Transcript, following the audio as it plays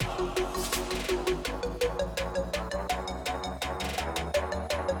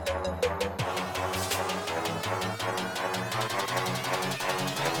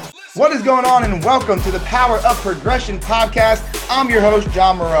What is going on, and welcome to the Power of Progression podcast. I'm your host,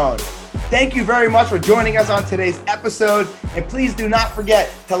 John Marone. Thank you very much for joining us on today's episode. And please do not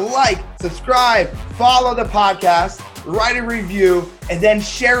forget to like, subscribe, follow the podcast, write a review, and then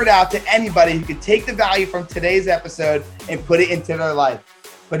share it out to anybody who could take the value from today's episode and put it into their life.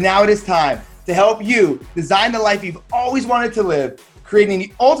 But now it is time to help you design the life you've always wanted to live, creating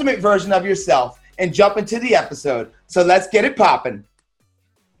the ultimate version of yourself, and jump into the episode. So let's get it popping.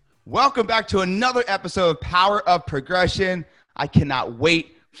 Welcome back to another episode of Power of Progression. I cannot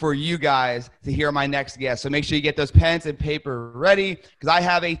wait for you guys to hear my next guest. So make sure you get those pens and paper ready, because I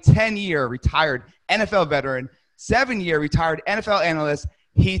have a 10-year retired NFL veteran, 7-year retired NFL analyst,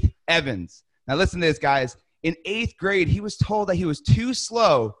 Heath Evans. Now listen to this, guys. In 8th grade, he was told that he was too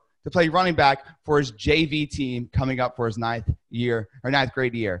slow to play running back for his JV team coming up for his 9th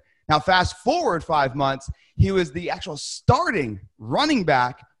grade year. Now fast forward 5 months, he was the actual starting running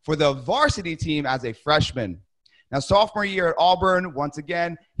back for the varsity team as a freshman. Now, sophomore year at Auburn, once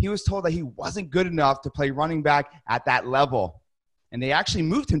again, he was told that he wasn't good enough to play running back at that level. And they actually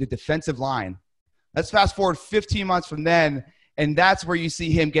moved him to defensive line. Let's fast forward 15 months from then, and that's where you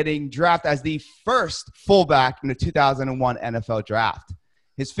see him getting drafted as the first fullback in the 2001 NFL draft.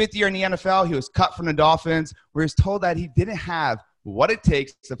 His 5th year in the NFL, he was cut from the Dolphins, where he was told that he didn't have what it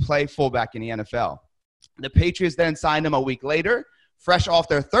takes to play fullback in the NFL. The Patriots then signed him a week later, fresh off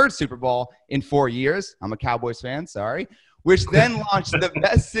their 3rd Super Bowl in 4 years. I'm a Cowboys fan, sorry. Which then launched the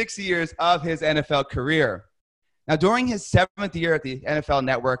best 6 years of his NFL career. Now, during his 7th year at the NFL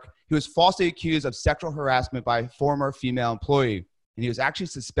Network, he was falsely accused of sexual harassment by a former female employee, and he was actually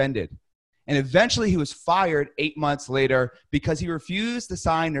suspended. And eventually, he was fired 8 months later because he refused to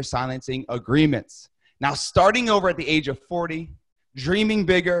sign their silencing agreements. Now, starting over at the age of 40, dreaming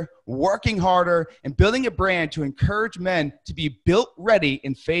bigger, working harder, and building a brand to encourage men to be built ready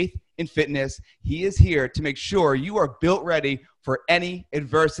in faith and fitness, he is here to make sure you are built ready for any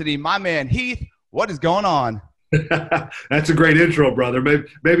adversity. My man, Heath, what is going on? That's a great intro, brother.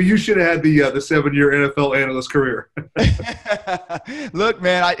 Maybe you should have had the 7-year NFL analyst career. Look,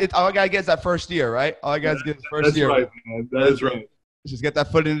 man, all I got to get is that first year, right? All I got to get is first year. That's right, man. That is right. Just get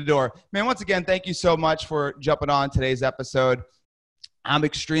that foot in the door. Man, once again, thank you so much for jumping on today's episode. I'm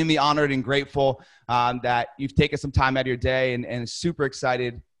extremely honored and grateful that you've taken some time out of your day and super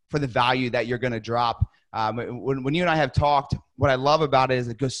excited for the value that you're going to drop. When you and I have talked, what I love about it is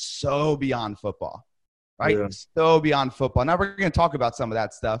it goes so beyond football, right? Yeah. So beyond football. Now we're going to talk about some of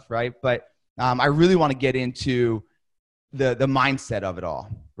that stuff, right? But I really want to get into the mindset of it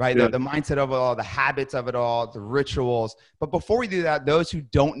all, right? Yeah. The mindset of it all, the habits of it all, the rituals. But before we do that, those who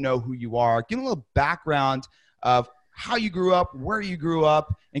don't know who you are, give a little background of how you grew up, where you grew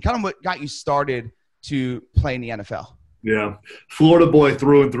up, and kind of what got you started to play in the NFL. Yeah. Florida boy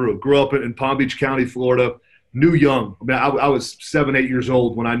through and through. Grew up in Palm Beach County, Florida. Knew young. I mean, I was 7, 8 years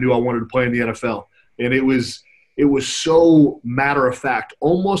old when I knew I wanted to play in the NFL. And it was so matter of fact,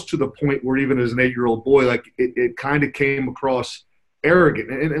 almost to the point where even as an 8-year-old boy, like it kind of came across arrogant.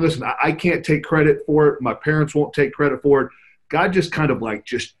 And listen, I can't take credit for it. My parents won't take credit for it. God just kind of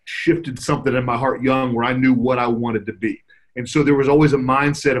just shifted something in my heart young where I knew what I wanted to be. And so there was always a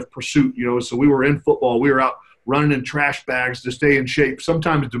mindset of pursuit, so we were in football. We were out running in trash bags to stay in shape,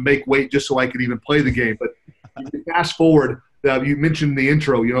 sometimes to make weight just so I could even play the game. But fast forward, you mentioned the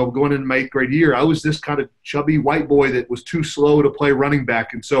intro, going into my 8th grade year, I was this kind of chubby white boy that was too slow to play running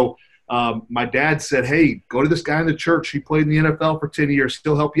back. And so my dad said, hey, go to this guy in the church. He played in the NFL for 10 years.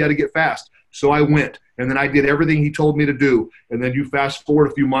 He'll help you how to get fast. So I went, and then I did everything he told me to do. And then you fast forward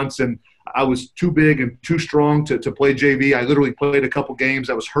a few months, and I was too big and too strong to play JV. I literally played a couple games.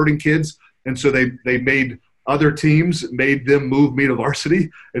 I was hurting kids, and so they made other teams, made them move me to varsity.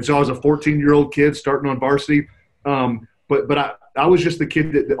 And so I was a 14-year-old kid starting on varsity. But I was just the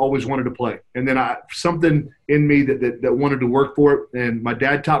kid that always wanted to play. And then something in me that wanted to work for it, and my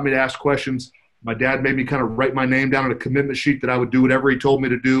dad taught me to ask questions. My dad made me kind of write my name down on a commitment sheet that I would do whatever he told me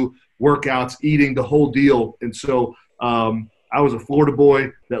to do, workouts, eating, the whole deal. And so I was a Florida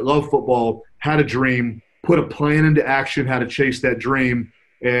boy that loved football, had a dream, put a plan into action how to chase that dream.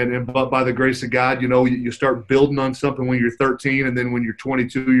 But by the grace of God, you start building on something when you're 13, and then when you're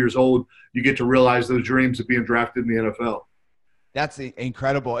 22 years old, you get to realize those dreams of being drafted in the NFL. That's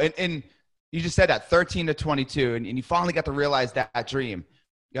incredible. And you just said that, 13 to 22, and you finally got to realize that dream.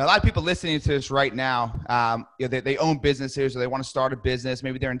 A lot of people listening to this right now, they own businesses or they want to start a business.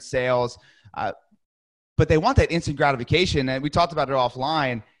 Maybe they're in sales, but they want that instant gratification. And we talked about it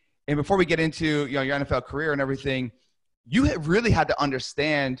offline. And before we get into your NFL career and everything, you have really had to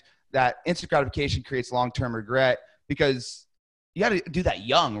understand that instant gratification creates long-term regret, because you got to do that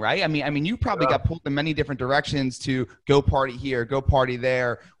young, right? I mean, you probably got pulled in many different directions to go party here, go party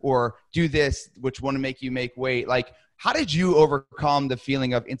there, or do this, which want to make you make weight. Like, how did you overcome the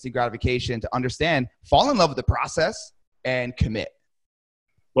feeling of instant gratification to understand, fall in love with the process and commit?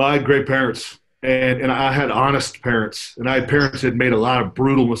 Well, I had great parents, and I had honest parents, and I had parents that had made a lot of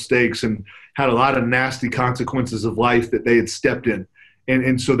brutal mistakes and had a lot of nasty consequences of life that they had stepped in.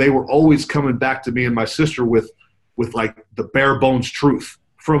 And so they were always coming back to me and my sister with like the bare bones truth,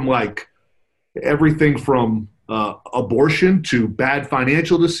 from like everything from abortion to bad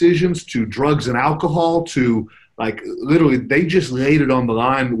financial decisions to drugs and alcohol to like literally they just laid it on the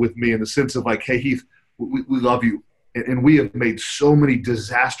line with me in the sense of like, hey, Heath, we love you. And we have made so many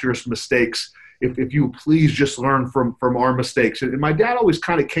disastrous mistakes. If you please just learn from our mistakes. And my dad always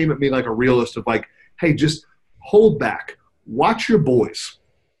kind of came at me like a realist of like, hey, just hold back. Watch your boys.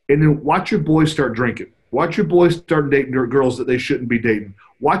 And then watch your boys start drinking. Watch your boys start dating girls that they shouldn't be dating.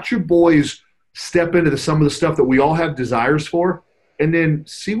 Watch your boys step into some of the stuff that we all have desires for, and then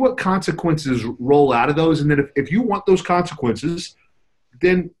see what consequences roll out of those. And then if you want those consequences,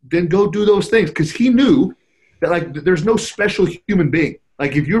 then go do those things. Because he knew that like there's no special human being.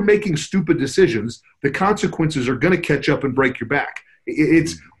 Like if you're making stupid decisions, the consequences are going to catch up and break your back.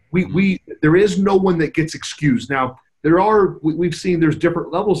 There is no one that gets excused. Now we've seen there's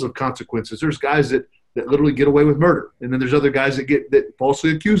different levels of consequences. There's guys that literally get away with murder, and then there's other guys that get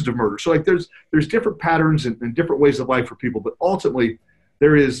falsely accused of murder. So like there's different patterns and different ways of life for people, but ultimately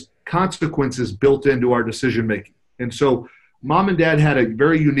there is consequences built into our decision making. And so Mom and Dad had a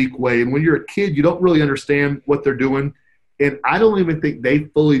very unique way, and when you're a kid, you don't really understand what they're doing. And I don't even think they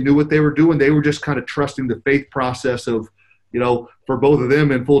fully knew what they were doing. They were just kind of trusting the faith process of, for both of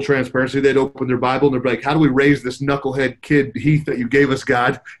them, in full transparency, they'd open their Bible and they'd be like, how do we raise this knucklehead kid, Heath, that you gave us,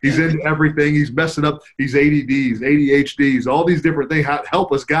 God? He's into everything. He's messing up. He's ADDs, ADHDs, all these different things.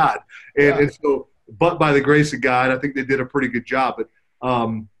 Help us, God. And so, but by the grace of God, I think they did a pretty good job. But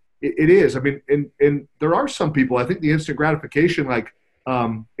it is. I mean, and there are some people, I think the instant gratification, like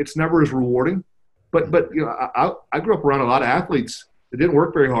it's never as rewarding. But I grew up around a lot of athletes that didn't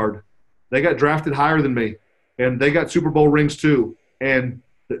work very hard. They got drafted higher than me. And they got Super Bowl rings too. And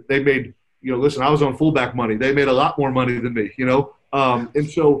they made, listen, I was on fullback money. They made a lot more money than me, And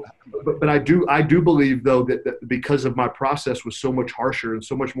so, but I do believe though that because of my process was so much harsher and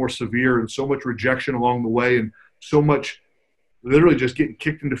so much more severe and so much rejection along the way and so much literally just getting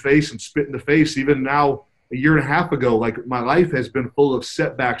kicked in the face and spit in the face. Even now, a year and a half ago, like my life has been full of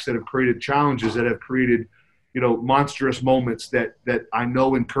setbacks that have created challenges that have created, monstrous moments that I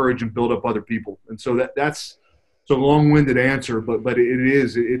know encourage and build up other people. And so that's, it's a long-winded answer, but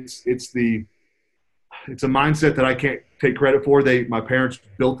it's a mindset that I can't take credit for. My parents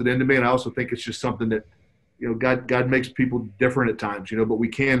built it into me, and I also think it's just something that, God makes people different at times, but we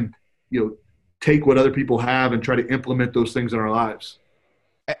can, take what other people have and try to implement those things in our lives.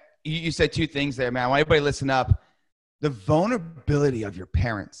 You said two things there, man. I want everybody to listen up. The vulnerability of your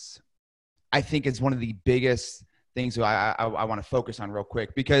parents, I think, is one of the biggest things I want to focus on real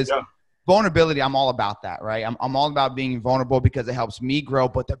quick, because vulnerability, I'm all about that, right? I'm all about being vulnerable because it helps me grow.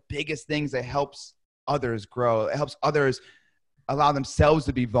 But the biggest things, it helps others grow. It helps others allow themselves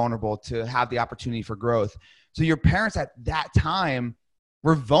to be vulnerable, to have the opportunity for growth. So your parents at that time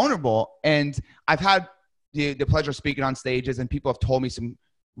were vulnerable. And I've had the pleasure of speaking on stages, and people have told me some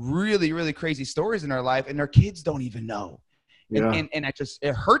really, really crazy stories in their life, and their kids don't even know. Yeah. And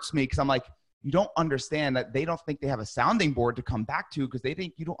it hurts me because I'm like, you don't understand that they don't think they have a sounding board to come back to because they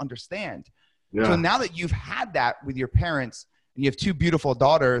think you don't understand. Yeah. So now that you've had that with your parents and you have two beautiful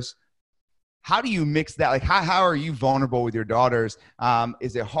daughters, how do you mix that? Like, how are you vulnerable with your daughters?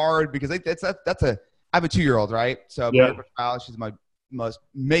 Is it hard? Because I have a 2-year-old, right? So she's my most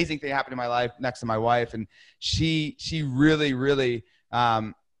amazing thing happened in my life next to my wife. And she really, really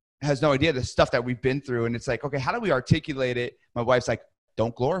has no idea the stuff that we've been through. And it's like, okay, how do we articulate it? My wife's like,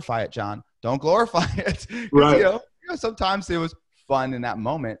 don't glorify it, John. Don't glorify it. Right. Sometimes it was fun in that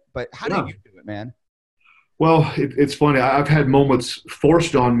moment, but how do you do it, man? Well, it's funny. I've had moments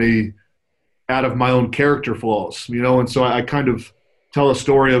forced on me out of my own character flaws, and so I kind of tell a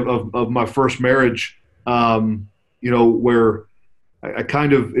story of my first marriage, where I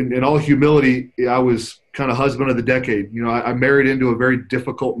kind of, in all humility, I was kind of husband of the decade. I married into a very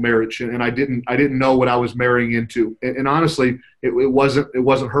difficult marriage, and I didn't know what I was marrying into. And honestly, it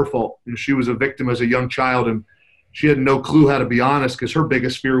wasn't her fault. She was a victim as a young child, and she had no clue how to be honest, because her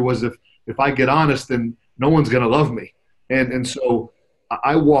biggest fear was if I get honest, then no one's going to love me. And so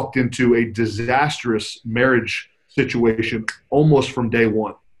I walked into a disastrous marriage situation almost from day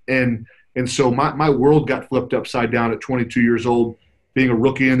one. And And so my world got flipped upside down at 22 years old, being a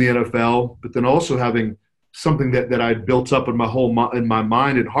rookie in the NFL, but then also having something that I'd built up in my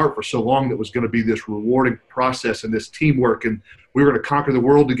mind and heart for so long that was going to be this rewarding process and this teamwork, and we were going to conquer the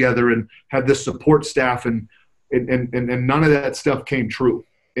world together and have this support staff, and none of that stuff came true.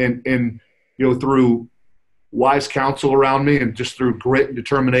 And through wise counsel around me and just through grit and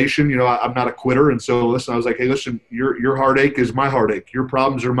determination, I'm not a quitter. And so listen, I was like, hey, listen, your heartache is my heartache. Your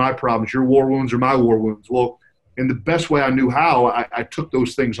problems are my problems. Your war wounds are my war wounds. Well, in the best way I knew how, I took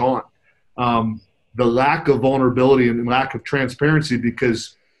those things on. The lack of vulnerability and lack of transparency,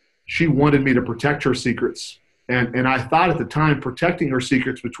 because she wanted me to protect her secrets. And I thought at the time protecting her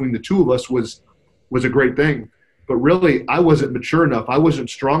secrets between the two of us was a great thing. But really, I wasn't mature enough. I wasn't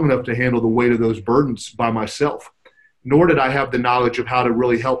strong enough to handle the weight of those burdens by myself, nor did I have the knowledge of how to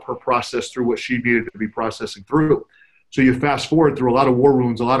really help her process through what she needed to be processing through. So you fast forward through a lot of war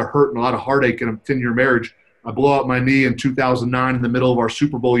wounds, a lot of hurt, and a lot of heartache in a 10-year marriage. I blow out my knee in 2009 in the middle of our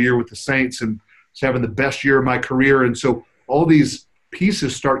Super Bowl year with the Saints, and was having the best year of my career. And so all these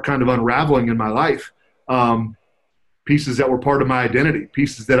pieces start kind of unraveling in my life, pieces that were part of my identity,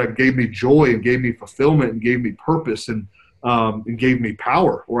 pieces that gave me joy and gave me fulfillment and gave me purpose and gave me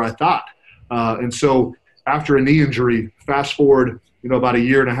power, or I thought. And so after a knee injury, fast forward, about a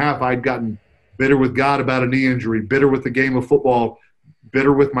year and a half, I'd gotten bitter with God about a knee injury, bitter with the game of football,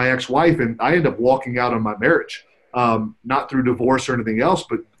 bitter with my ex-wife, and I ended up walking out on my marriage, not through divorce or anything else,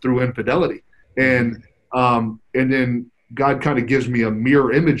 but through infidelity. And then God kind of gives me a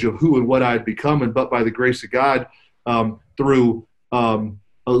mirror image of who and what I had become, but by the grace of God, through a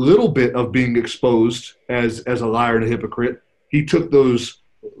little bit of being exposed as a liar and a hypocrite, he took those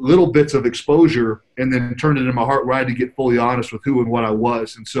little bits of exposure and then turned it in my heart where I had to get fully honest with who and what I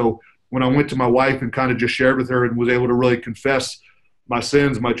was. And so when I went to my wife and kind of just shared with her and was able to really confess my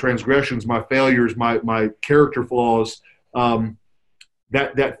sins, my transgressions, my failures, my character flaws,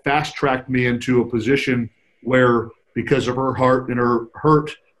 that fast-tracked me into a position where, because of her heart and her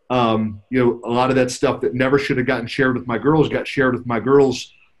hurt, a lot of that stuff that never should have gotten shared with my girls got shared with my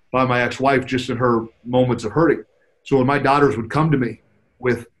girls by my ex-wife just in her moments of hurting. So when my daughters would come to me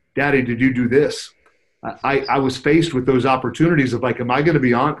with, Daddy, did you do this? I was faced with those opportunities of like, am I going to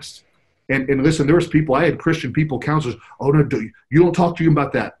be honest? And listen, there was people, I had Christian people, counselors, oh, no, you don't talk to him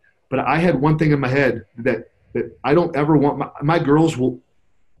about that. But I had one thing in my head that I don't ever want my girls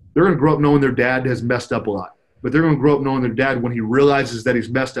they're going to grow up knowing their dad has messed up a lot. But they're going to grow up knowing their dad, when he realizes that he's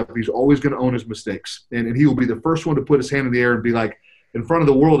messed up, he's always going to own his mistakes. And he will be the first one to put his hand in the air and be like, in front of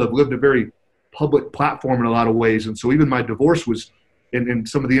the world, I've lived a very public platform in a lot of ways. And so even my divorce was, and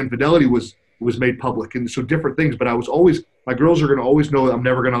some of the infidelity was made public. And so different things. But my girls are going to always know that I'm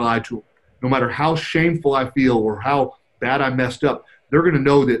never going to lie to them. No matter how shameful I feel or how bad I messed up, they're going to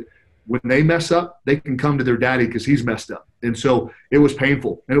know that when they mess up, they can come to their daddy because he's messed up. And so it was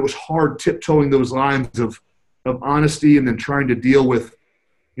painful. And it was hard tiptoeing those lines of honesty and then trying to deal with,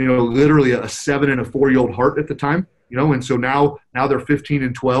 literally a 7 and a 4-year-old heart at the time, and so now they're 15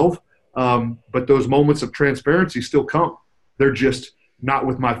 and 12. But those moments of transparency still come. They're just not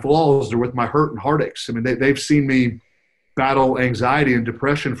with my flaws. They're with my hurt and heartaches. I mean, they've seen me battle anxiety and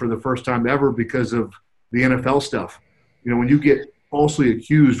depression for the first time ever because of the NFL stuff. When you get falsely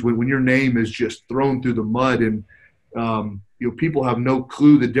accused, when your name is just thrown through the mud, and people have no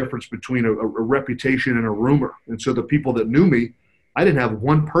clue the difference between a reputation and a rumor. And so the people that knew me, I didn't have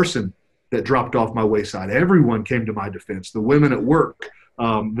one person that dropped off my wayside. Everyone came to my defense. The women at work,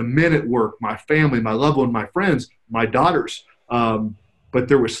 the men at work, my family, my loved one, my friends, my daughters. But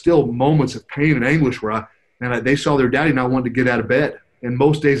there were still moments of pain and anguish where they saw their daddy not wanting to get out of bed. And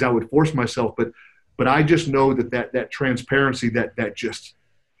most days I would force myself, but I just know that transparency, that just,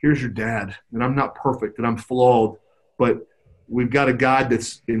 here's your dad, and I'm not perfect, and I'm flawed, but we've got a God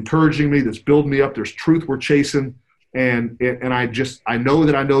that's encouraging me, that's building me up. There's truth we're chasing. And I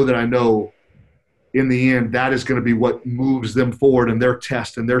know in the end, that is going to be what moves them forward in their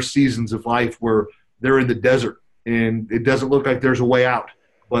test and their seasons of life where they're in the desert and it doesn't look like there's a way out,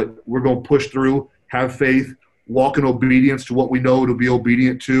 but we're going to push through, have faith, walk in obedience to what we know to be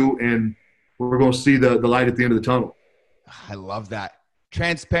obedient to. And we're going to see the light at the end of the tunnel. I love that.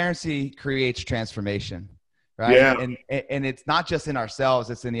 Transparency creates transformation. Right. Yeah. And it's not just in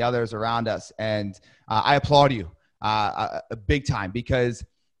ourselves, it's in the others around us. And I applaud you big time, because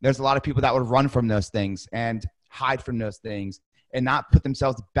there's a lot of people that would run from those things and hide from those things and not put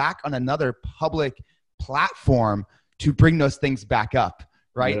themselves back on another public platform to bring those things back up.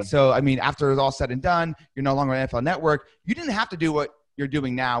 Right. Yeah. So, I mean, after it's all said and done, you're no longer on NFL Network. You didn't have to do what you're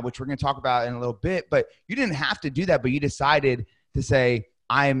doing now, which we're going to talk about in a little bit, but you didn't have to do that. But you decided to say,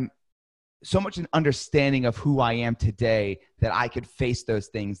 I'm so much an understanding of who I am today that I could face those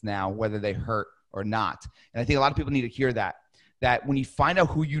things now, whether they hurt or not. And I think a lot of people need to hear that when you find out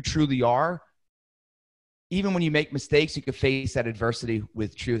who you truly are, even when you make mistakes, you can face that adversity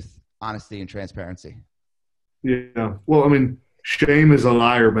with truth, honesty, and transparency. Yeah. Well, I mean, shame is a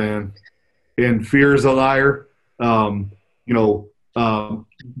liar, man. And fear is a liar.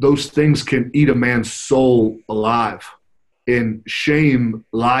 Those things can eat a man's soul alive. And shame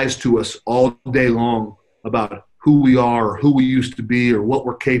lies to us all day long about who we are, or who we used to be, or what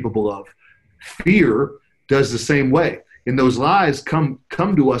we're capable of. Fear does the same way. And those lies come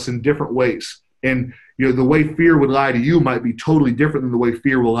to us in different ways. And, the way fear would lie to you might be totally different than the way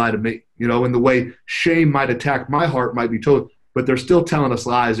fear will lie to me. And the way shame might attack my heart might be totally, but they're still telling us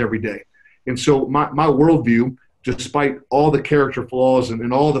lies every day. And so my worldview, despite all the character flaws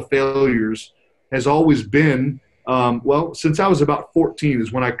and all the failures, has always been, since I was about 14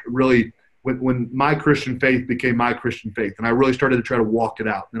 is when I really, when my Christian faith became my Christian faith, and I really started to try to walk it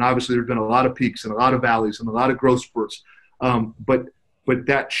out. And obviously there's been a lot of peaks and a lot of valleys and a lot of growth spurts. But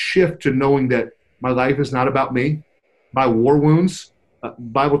that shift to knowing that my life is not about me, my war wounds,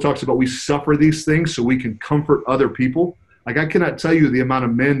 Bible talks about we suffer these things so we can comfort other people. Like, I cannot tell you the amount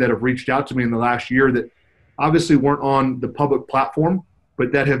of men that have reached out to me in the last year that obviously weren't on the public platform,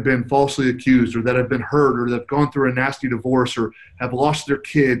 but that have been falsely accused, or that have been hurt, or that have gone through a nasty divorce, or have lost their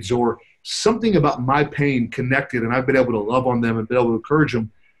kids, or something about my pain connected, and I've been able to love on them and been able to encourage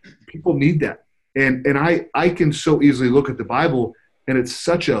them. People need that. And I can so easily look at the Bible, and it's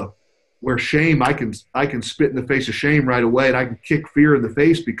such a where shame, I can spit in the face of shame right away, and I can kick fear in the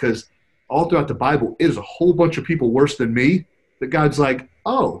face, because all throughout the Bible, it is a whole bunch of people worse than me that God's like,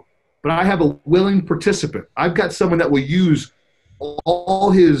 oh, but I have a willing participant. I've got someone that will use all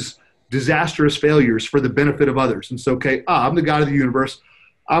his disastrous failures for the benefit of others. And so, okay, I'm the God of the universe.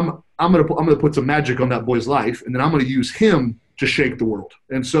 I'm gonna put some magic on that boy's life, and then I'm gonna use him to shake the world.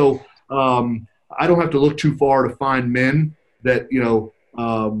 And so I don't have to look too far to find men that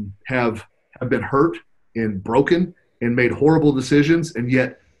have been hurt and broken and made horrible decisions, and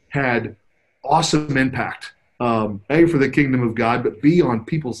yet had awesome impact. A, for the kingdom of God, but B, on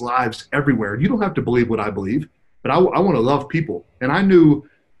people's lives everywhere. You don't have to believe what I believe, but I want to love people. And I knew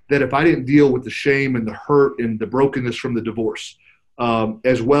that if I didn't deal with the shame and the hurt and the brokenness from the divorce,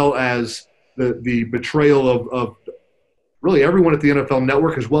 as well as the betrayal of really everyone at the NFL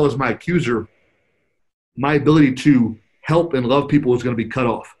Network, as well as my accuser, my ability to help and love people was going to be cut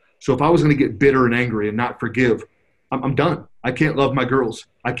off. So if I was going to get bitter and angry and not forgive, I'm done. I can't love my girls.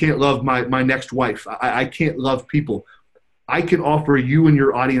 I can't love my next wife. I can't love people. I can offer you and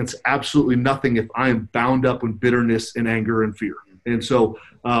your audience absolutely nothing if I am bound up in bitterness and anger and fear. And so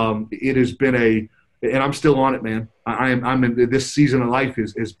it has been and I'm still on it, man. I'm in this season of life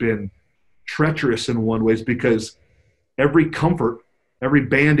has been treacherous in one ways, because every comfort, every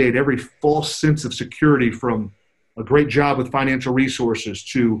Band-Aid, every false sense of security, from a great job with financial resources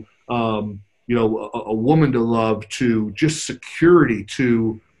to a woman to love, to just security,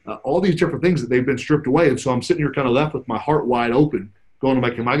 to all these different things that they've been stripped away. And so I'm sitting here kind of left with my heart wide open, going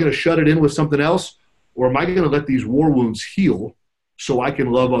like, am I going to shut it in with something else, or am I going to let these war wounds heal so I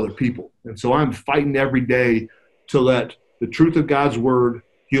can love other people? And so I'm fighting every day to let the truth of God's word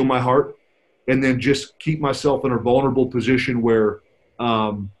heal my heart, and then just keep myself in a vulnerable position where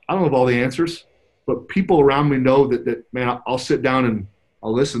I don't have all the answers, but people around me know that man, I'll sit down and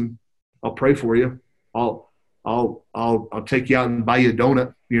I'll listen. I'll pray for you. I'll take you out and buy you a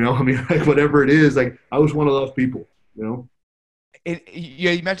donut. I mean, like, whatever it is. Like, I always want to love people. You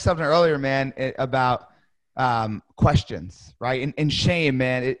mentioned something earlier, man, about questions, right? And shame,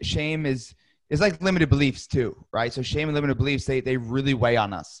 man. Shame is like limited beliefs too, right? So shame and limited beliefs, they really weigh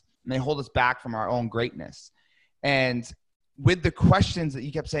on us, and they hold us back from our own greatness. And with the questions that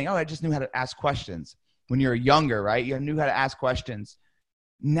you kept saying, I just knew how to ask questions when you were younger, right? You knew how to ask questions.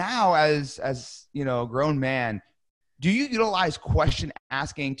 Now, as a grown man, do you utilize question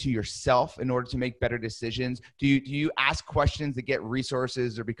asking to yourself in order to make better decisions? Do you ask questions to get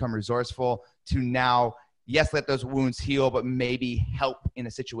resources or become resourceful to now, yes, let those wounds heal, but maybe help in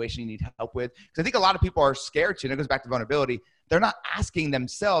a situation you need help with? Because I think a lot of people are scared to, and it goes back to vulnerability. They're not asking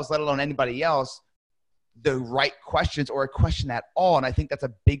themselves, let alone anybody else, the right questions or a question at all. And I think that's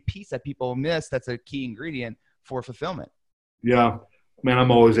a big piece that people miss. That's a key ingredient for fulfillment. Yeah, man,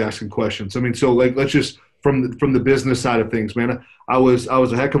 I'm always asking questions. I mean, so like, let's just, from the business side of things, man, I was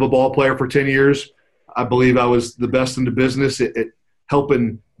a heck of a ball player for 10 years. I believe I was the best in the business at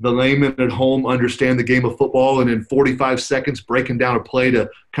helping the layman at home understand the game of football, and in 45 seconds breaking down a play to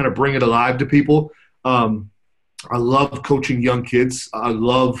kind of bring it alive to people. I love coaching young kids. I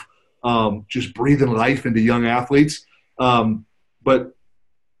love just breathing life into young athletes. But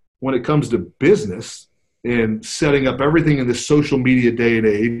when it comes to business and setting up everything in this social media day and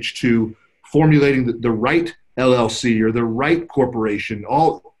age to formulating the right LLC or the right corporation,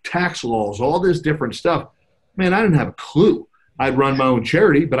 all tax laws, all this different stuff, man, I didn't have a clue. I'd run my own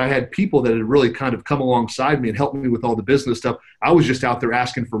charity, but I had people that had really kind of come alongside me and helped me with all the business stuff. I was just out there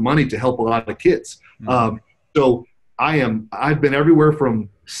asking for money to help a lot of kids. Mm-hmm. So I've been everywhere from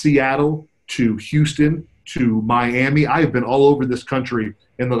Seattle to Houston to Miami. I have been all over this country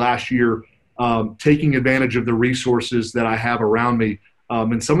in the last year, taking advantage of the resources that I have around me.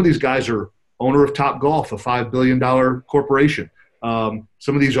 And some of these guys are owner of Top Golf, a $5 billion corporation.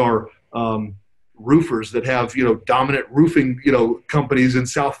 Some of these are roofers that have, dominant roofing, companies in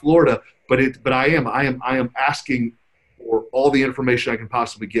South Florida. But I am asking for all the information I can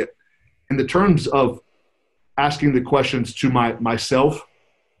possibly get. In the terms of asking the questions to myself,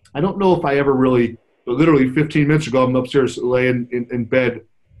 I don't know if I ever really, literally 15 minutes ago, I'm upstairs laying in bed,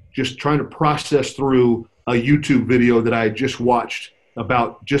 just trying to process through a YouTube video that I just watched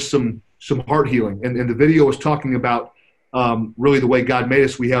about just some heart healing. And the video was talking about really the way God made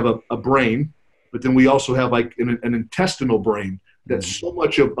us. We have a brain, but then we also have like an intestinal brain that so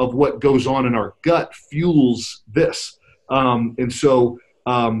much of what goes on in our gut fuels this. And so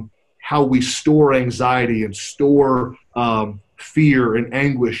how we store anxiety and store fear and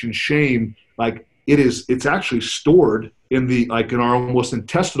anguish and shame, like it's actually stored in our almost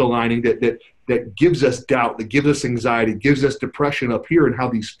intestinal lining that gives us doubt, that gives us anxiety, gives us depression up here, and how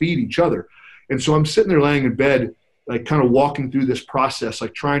these feed each other. And so I'm sitting there laying in bed, like kind of walking through this process,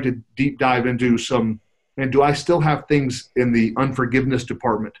 like trying to deep dive into and do I still have things in the unforgiveness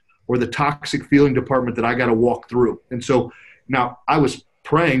department or the toxic feeling department that I got to walk through? And so now I was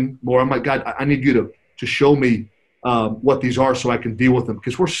praying more. I'm like, God, I need you to show me what these are so I can deal with them,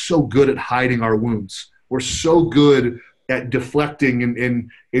 because we're so good at hiding our wounds. We're so good at deflecting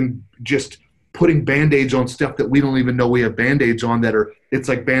and just putting Band-Aids on stuff that we don't even know we have Band-Aids on it's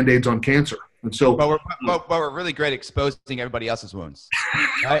like Band-Aids on cancer. And so, but we're really great at exposing everybody else's wounds.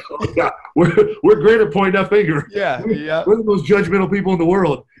 Right? Yeah, we're great at pointing that finger. Yeah, we're the most judgmental people in the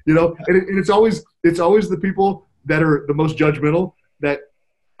world, and it's always the people that are the most judgmental that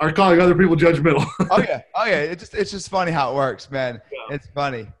are calling other people judgmental. Oh yeah. It's just funny how it works, man. Yeah. It's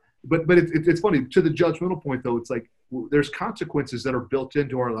funny. But it's funny to the judgmental point though. It's like there's consequences that are built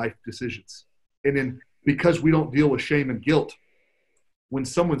into our life decisions, and then because we don't deal with shame and guilt, when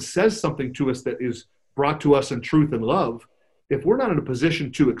someone says something to us that is brought to us in truth and love, if we're not in a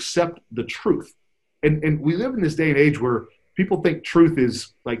position to accept the truth, and we live in this day and age where people think truth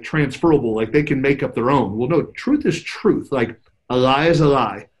is like transferable, like they can make up their own. Well, no, truth is truth. Like a lie is a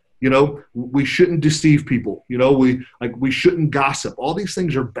lie. We shouldn't deceive people. We shouldn't gossip. All these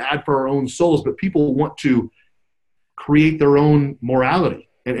things are bad for our own souls, but people want to create their own morality.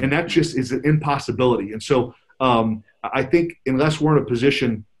 And that just is an impossibility. And so I think unless we're in a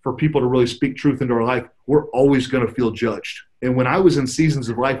position for people to really speak truth into our life, we're always going to feel judged. And when I was in seasons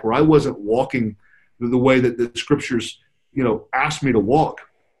of life where I wasn't walking the way that the scriptures, asked me to walk,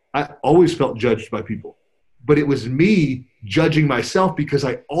 I always felt judged by people. But it was me judging myself because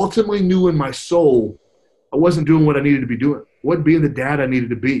I ultimately knew in my soul I wasn't doing what I needed to be doing. I wasn't being the dad I needed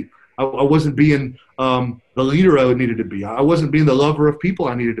to be. I wasn't being the leader I needed to be. I wasn't being the lover of people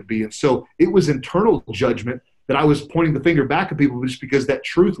I needed to be. And so it was internal judgment that I was pointing the finger back at people just because that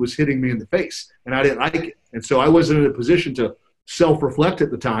truth was hitting me in the face and I didn't like it. And so I wasn't in a position to self-reflect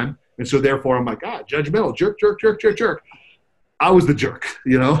at the time. And so therefore I'm like, judgmental, jerk. I was the jerk,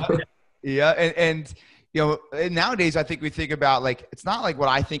 Yeah. And nowadays I think we think about like, it's not like what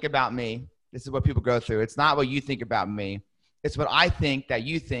I think about me. This is what people go through. It's not what you think about me. It's what I think that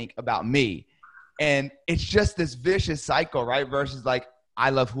you think about me. And it's just this vicious cycle, right? Versus like, I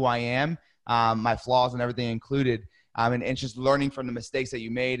love who I am, my flaws and everything included. And it's just learning from the mistakes that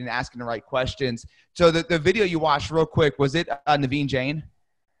you made and asking the right questions. So the video you watched real quick, was it Naveen Jain?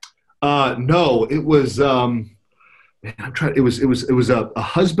 No, it was, it was a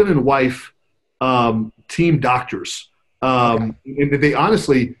husband and wife, team doctors. And they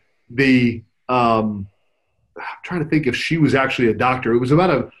honestly, I'm trying to think if she was actually a doctor. It was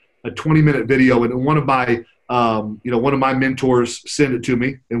about a 20-minute video, and one of my mentors sent it to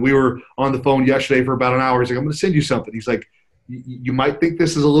me, and we were on the phone yesterday for about an hour. He's like, I'm going to send you something. He's like, you might think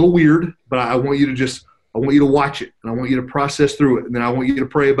this is a little weird, but I want you to watch it, and I want you to process through it, and then I want you to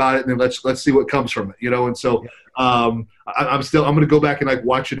pray about it, and then let's see what comes from it, And so I'm going to go back and like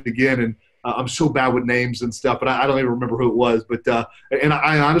watch it again, and I'm so bad with names and stuff, but I don't even remember who it was. But and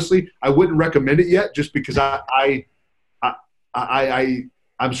I honestly, I wouldn't recommend it yet, just because I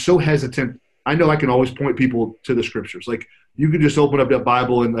I'm so hesitant. I know I can always point people to the scriptures. Like, you can just open up that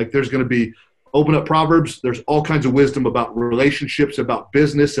Bible and like, there's going to be, open up Proverbs. There's all kinds of wisdom about relationships, about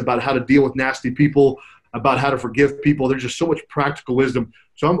business, about how to deal with nasty people, about how to forgive people. There's just so much practical wisdom.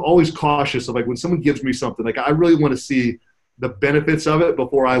 So I'm always cautious of like, when someone gives me something, like I really want to see the benefits of it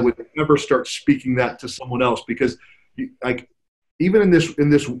before I would ever start speaking that to someone else. Because like, even in this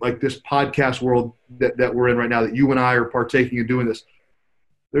like this podcast world that we're in right now, that you and I are partaking in doing this,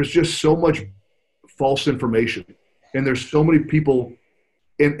 there's just so much false information. And there's so many people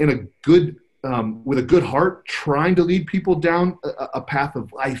in a good, with a good heart, trying to lead people down a path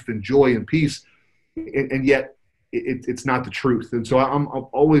of life and joy and peace. And yet it's not the truth. And so I'm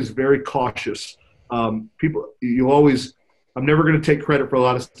always very cautious. I'm never going to take credit for a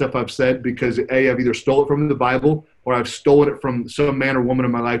lot of stuff I've said, because I've either stole it from the Bible or I've stolen it from some man or woman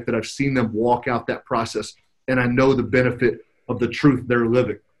in my life that I've seen them walk out that process. And I know the benefit of the truth they're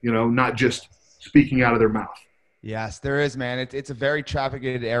living, not just speaking out of their mouth. Yes, there is, man. It's a very trafficked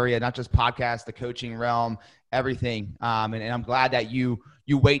area, not just podcasts, the coaching realm, everything. And I'm glad that you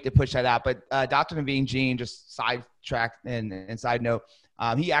wait to push that out. But Dr. Naveen Jain, just sidetrack and side note,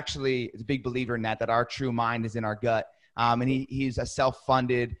 he actually is a big believer in that our true mind is in our gut. And he's a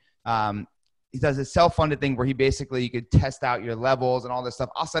self-funded, he does a self-funded thing where you could test out your levels and all this stuff.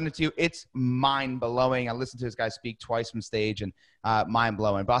 I'll send it to you. It's mind-blowing. I listened to this guy speak twice from stage, and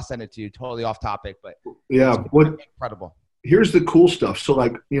mind-blowing. But I'll send it to you. Totally off topic, but yeah, incredible. Here's the cool stuff. So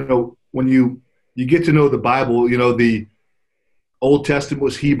like, when you get to know the Bible, the Old Testament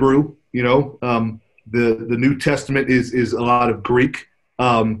was Hebrew, the New Testament is a lot of Greek.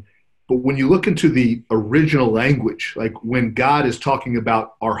 But when you look into the original language, like when God is talking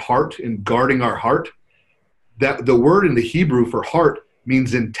about our heart and guarding our heart, that the word in the Hebrew for heart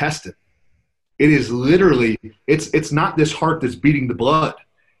means intestine. It is literally, it's not this heart that's beating the blood.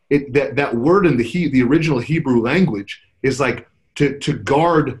 That word in the original Hebrew language is like to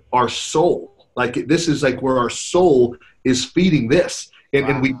guard our soul. Like this is like where our soul is feeding this. And,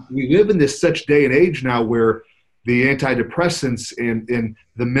 wow. And we live in this such day and age now where the antidepressants and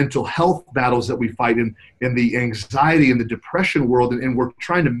the mental health battles that we fight in, and the anxiety and the depression world, and we're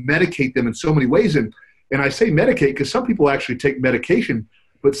trying to medicate them in so many ways. And I say medicate because some people actually take medication,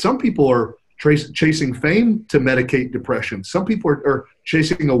 but some people are chasing fame to medicate depression. Some people are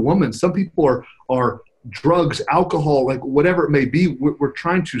chasing a woman. Some people are drugs, alcohol, like whatever it may be. We're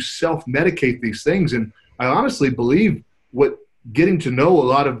trying to self-medicate these things. And I honestly believe getting to know a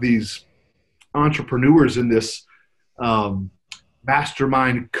lot of these entrepreneurs in this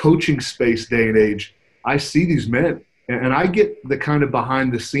mastermind coaching space day and age, I see these men and I get the kind of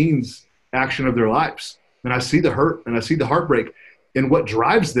behind the scenes action of their lives. And I see the hurt and I see the heartbreak. And what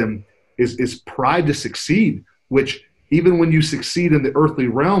drives them is pride to succeed, which even when you succeed in the earthly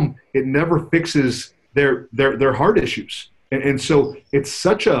realm, it never fixes their heart issues. And so it's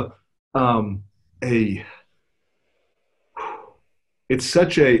such a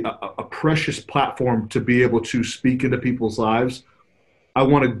precious platform to be able to speak into people's lives. I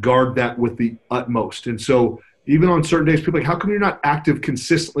want to guard that with the utmost. And so even on certain days, people are like, how come you're not active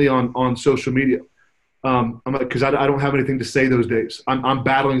consistently on social media? I'm like, because I don't have anything to say those days. I'm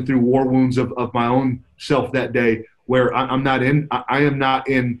battling through war wounds of my own self that day, where I am not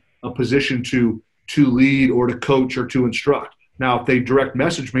in a position to lead or to coach or to instruct. Now, if they direct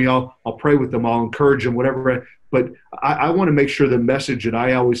message me, I'll pray with them. I'll encourage them, whatever. But I want to make sure the message that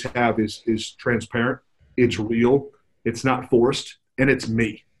I always have is transparent. It's real. It's not forced. And it's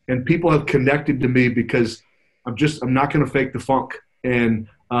me. And people have connected to me because I'm not going to fake the funk. And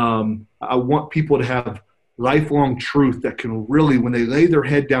I want people to have lifelong truth that can really, when they lay their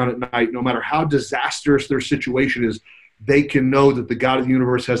head down at night, no matter how disastrous their situation is, they can know that the God of the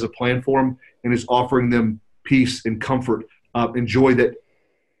universe has a plan for them and is offering them peace and comfort and joy, that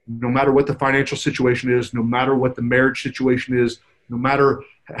no matter what the financial situation is, no matter what the marriage situation is, no matter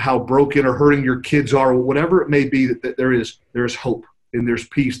how broken or hurting your kids are, whatever it may be, that there is hope and there's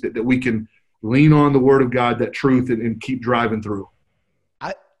peace that we can lean on the word of God, that truth, and keep driving through.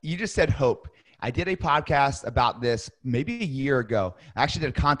 You just said hope. I did a podcast about this maybe a year ago. I actually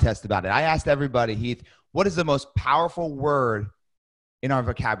did a contest about it. I asked everybody, Heath, what is the most powerful word in our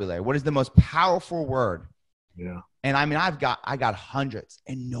vocabulary? What is the most powerful word? Yeah. And I mean, I got hundreds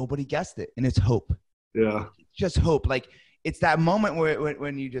and nobody guessed it. And it's hope. Yeah. Just hope. Like it's that moment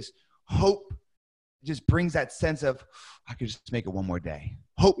when you just hope just brings that sense of, I could just make it one more day.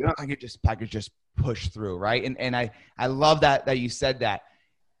 Hope. Yeah. I could just push through. Right. And I love that you said that.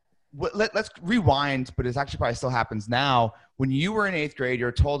 Let's rewind, but it actually probably still happens now. When you were in 8th grade,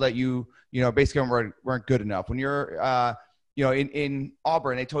 you're told that you basically weren't good enough. When you're, in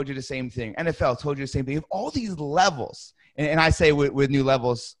Auburn, they told you the same thing. NFL told you the same thing. You have all these levels. And I say with new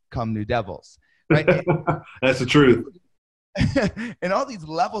levels come new devils, right? That's the truth. In all these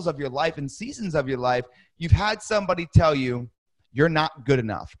levels of your life and seasons of your life, you've had somebody tell you you're not good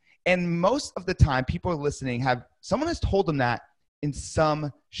enough. And most of the time, people listening someone has told them that in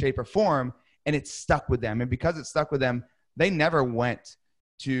some shape or form, and it's stuck with them. And because it's stuck with them, they never went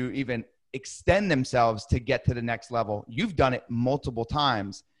to even extend themselves to get to the next level. You've done it multiple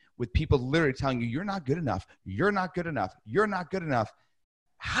times with people literally telling you, you're not good enough. You're not good enough. You're not good enough.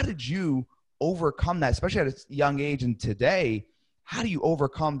 How did you overcome that, especially at a young age and today? How do you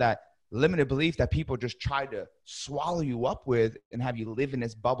overcome that limited belief that people just try to swallow you up with and have you live in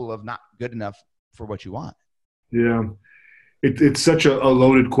this bubble of not good enough for what you want? Yeah. It's such a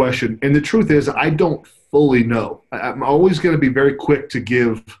loaded question. And the truth is, I don't fully know. I'm always going to be very quick to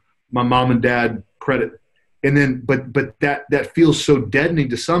give my mom and dad credit. And then, but that feels so deadening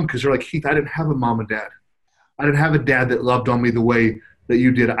to some, because they're like, Heath, I didn't have a mom and dad. I didn't have a dad that loved on me the way that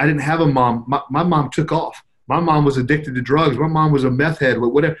you did. I didn't have a mom. My mom took off. My mom was addicted to drugs. My mom was a meth head,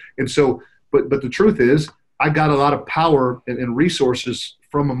 whatever. And so, but the truth is, I got a lot of power and resources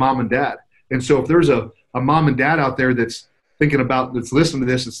from a mom and dad. And so if there's a mom and dad out there that's listening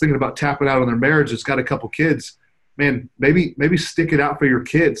to this, that's thinking about tapping out on their marriage, that's got a couple kids, man, maybe stick it out for your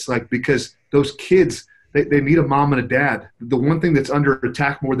kids. Like, because those kids, they need a mom and a dad. The one thing that's under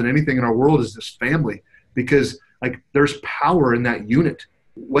attack more than anything in our world is this family, because like there's power in that unit.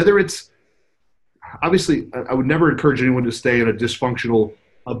 Whether it's, obviously, I would never encourage anyone to stay in a dysfunctional,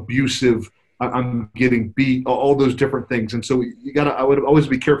 abusive, I'm getting beat, all those different things. And so I would always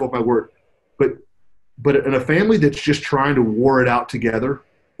be careful with my word. But in a family that's just trying to war it out together,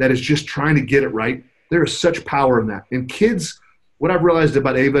 that is just trying to get it right, there is such power in that. And kids, what I've realized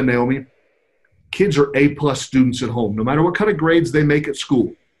about Ava and Naomi, kids are A-plus students at home. No matter what kind of grades they make at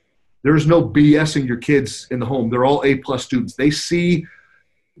school, there's no BSing your kids in the home. They're all A-plus students. They see,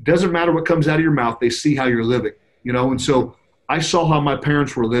 doesn't matter what comes out of your mouth, they see how you're living, And so I saw how my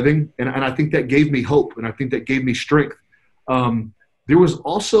parents were living, and I think that gave me hope, and I think that gave me strength. There was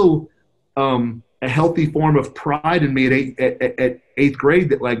also a healthy form of pride in me at eighth grade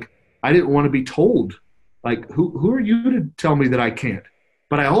that, like, I didn't want to be told, like, who are you to tell me that I can't?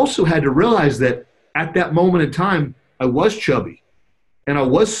 But I also had to realize that at that moment in time, I was chubby and I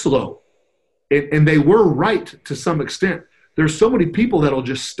was slow, and they were right to some extent. There's so many people that'll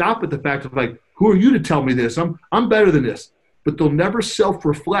just stop at the fact of, like, who are you to tell me this? I'm better than this. But they'll never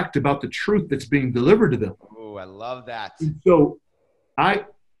self-reflect about the truth that's being delivered to them. Oh, I love that. And so I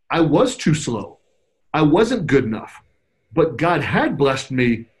was too slow. I wasn't good enough. But God had blessed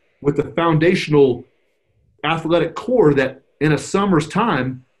me with a foundational athletic core that in a summer's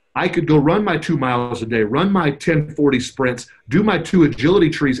time, I could go run my 2 miles a day, run my 10:40 sprints, do my 2 agility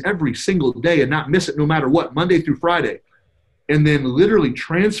trees every single day and not miss it no matter what, Monday through Friday. And then literally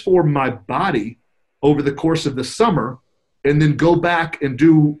transform my body over the course of the summer, and then go back and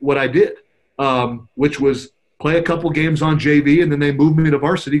do what I did, which was play a couple games on JV, and then they moved me to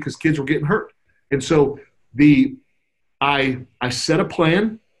varsity because kids were getting hurt. And so I set a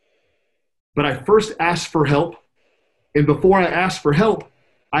plan, but I first asked for help. And before I asked for help,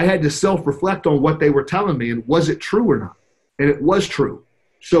 I had to self-reflect on what they were telling me, and was it true or not? And it was true.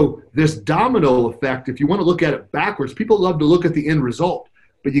 So this domino effect, if you want to look at it backwards, people love to look at the end result,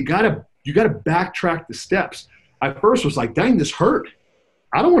 but you gotta backtrack the steps. I first was like, dang, this hurt.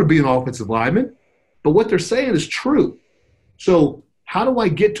 I don't want to be an offensive lineman. But what they're saying is true. So how do I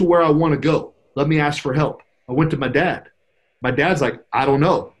get to where I want to go? Let me ask for help. I went to my dad. My dad's like, I don't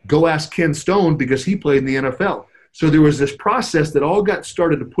know. Go ask Ken Stone because he played in the NFL. So there was this process that all got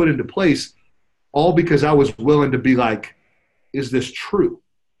started to put into place, all because I was willing to be like, is this true?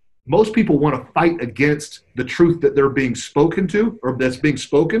 Most people want to fight against the truth that they're being spoken to, or that's being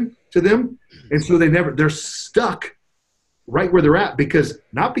spoken to them. And so they're stuck right where they're at,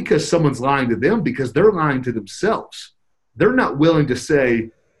 not because someone's lying to them, because they're lying to themselves. They're not willing to say,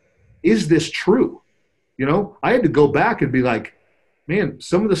 is this true? I had to go back and be like, man,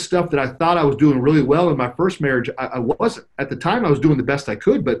 some of the stuff that I thought I was doing really well in my first marriage, I wasn't. At the time, I was doing the best I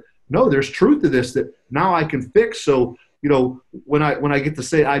could, but no, there's truth to this that now I can fix. So, when I get to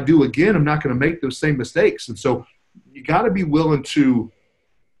say I do again, I'm not going to make those same mistakes. And so you got to be willing to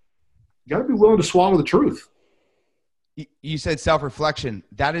swallow the truth. You said self-reflection.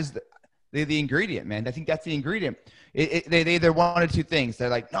 That is the ingredient, man. I think that's the ingredient. They either one or two things. They're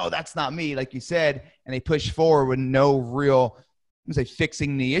like, no, that's not me, like you said, and they push forward with no real, I'm going to say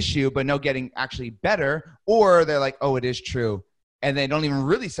fixing the issue, but no getting actually better. Or they're like, oh, it is true. and they don't even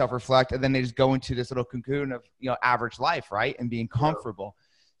really self-reflect, and then they just go into this little cocoon of, average life, right, and being comfortable.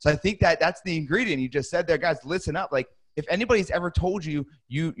 So I think that's the ingredient you just said there. Guys, listen up. Like, if anybody's ever told you're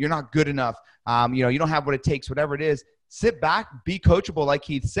not good enough, you don't have what it takes, whatever it is, sit back, be coachable, like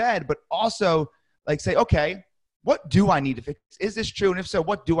Keith said, but also like say, okay, what do I need to fix? Is this true? And if so,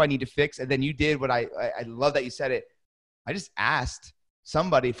 what do I need to fix? And then you did what I love that you said it. I just asked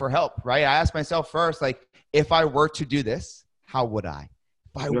somebody for help, right? I asked myself first, like, if I were to do this, how would I?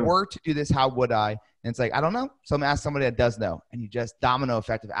 If I were to do this, how would I? And it's like, I don't know. So I'm going to ask somebody that does know. And you just domino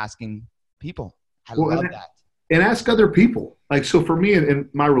effect of asking people. I love that. And ask other people. Like, so for me in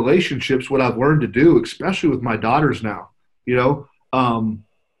my relationships, what I've learned to do, especially with my daughters now,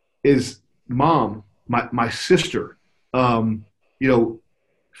 is mom, my sister,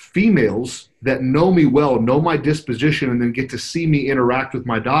 females that know me well, know my disposition, and then get to see me interact with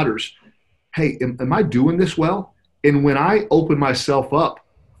my daughters. Hey, am I doing this well? And when I open myself up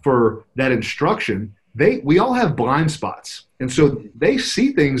for that instruction, we all have blind spots. And so they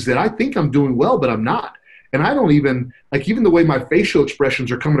see things that I think I'm doing well, but I'm not. And I don't even the way my facial expressions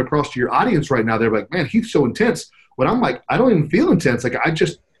are coming across to your audience right now, they're like, man, he's so intense. When I'm like, I don't even feel intense. Like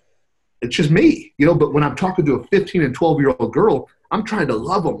it's just me, but when I'm talking to a 15 and 12-year-old girl, I'm trying to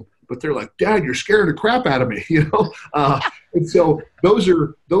love them, but they're like, Dad, you're scaring the crap out of me, And so those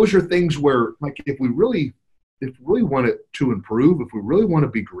are things where, like, if we really want it to improve, if we really want to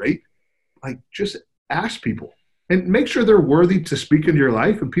be great, like, just ask people and make sure they're worthy to speak into your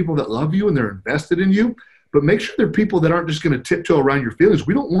life and people that love you and they're invested in you, but make sure they're people that aren't just going to tiptoe around your feelings.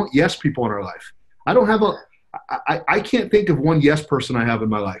 We don't want yes people in our life. I can't think of one yes person I have in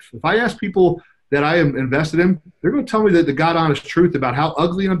my life. If I ask people that I am invested in, they're going to tell me the God honest truth about how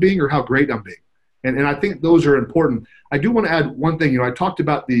ugly I'm being or how great I'm being. And I think those are important. I do want to add one thing. I talked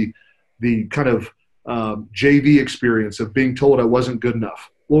about the kind of JV experience of being told I wasn't good enough.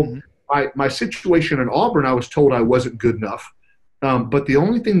 Well, my situation in Auburn, I was told I wasn't good enough. But the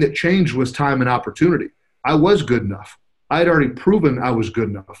only thing that changed was time and opportunity. I was good enough. I had already proven I was good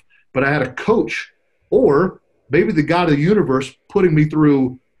enough. But I had a coach, or maybe the God of the universe, putting me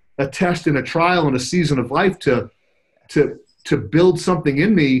through a test and a trial and a season of life to build something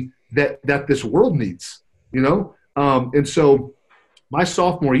in me that this world needs, And so my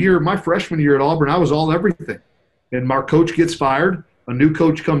sophomore year, my freshman year at Auburn, I was all everything. And my coach gets fired. A new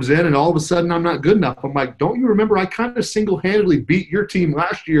coach comes in, and all of a sudden I'm not good enough. I'm like, don't you remember I kind of single-handedly beat your team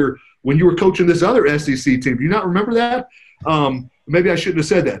last year when you were coaching this other SEC team? Do you not remember that? Maybe I shouldn't have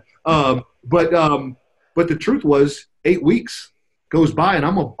said that. But the truth was 8 weeks goes by, and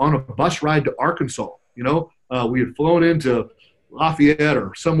I'm on a bus ride to Arkansas. We had flown into Lafayette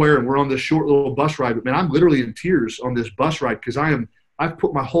or somewhere, and we're on this short little bus ride. But, man, I'm literally in tears on this bus ride because I've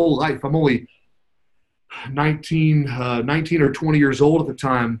put my whole life – I'm only 19 or 20 years old at the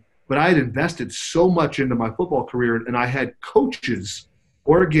time, but I had invested so much into my football career, and I had coaches,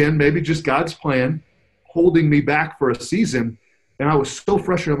 or again, maybe just God's plan, holding me back for a season. And I was so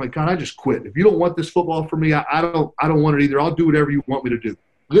frustrated. I'm like, God, I just quit. If you don't want this football for me, I don't want it either. I'll do whatever you want me to do.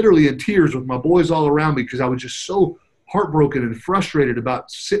 Literally in tears with my boys all around me because I was just so heartbroken and frustrated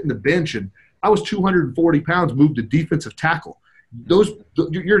about sitting the bench. And I was 240 pounds, moved to defensive tackle.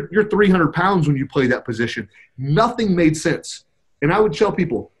 You're 300 pounds when you play that position. Nothing made sense. And I would tell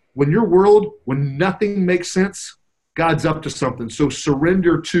people, when nothing makes sense, God's up to something. So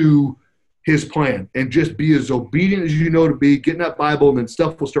surrender to his plan and just be as obedient as you know to be, getting that Bible, and then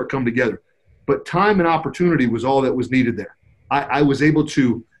stuff will start coming together. But time and opportunity was all that was needed there. I was able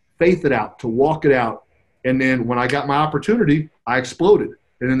to faith it out, to walk it out. And then when I got my opportunity, I exploded.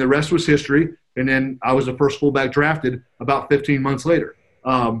 And then the rest was history. And then I was the first fullback drafted about 15 months later.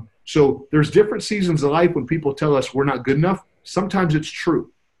 So there's different seasons of life when people tell us we're not good enough. Sometimes it's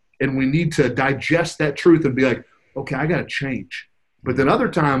true. And we need to digest that truth and be like, okay, I got to change. But then other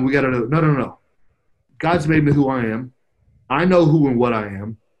time we got to no. God's made me who I am. I know who and what I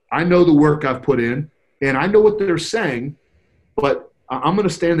am. I know the work I've put in. And I know what they're saying. But I'm going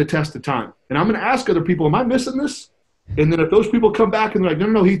to stand the test of time. And I'm going to ask other people, am I missing this? And then if those people come back and they're like,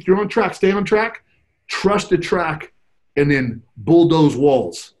 no, Heath, you're on track, stay on track, trust the track, and then bulldoze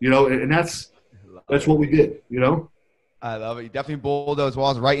walls, and that's what we did, I love it. You definitely bulldoze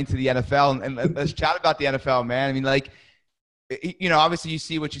walls right into the NFL. And let's chat about the NFL, man. I mean, obviously you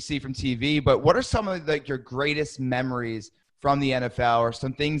see what you see from TV, but what are some of your greatest memories from the NFL, or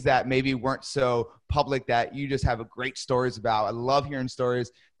some things that maybe weren't so public that you just have great stories about? I love hearing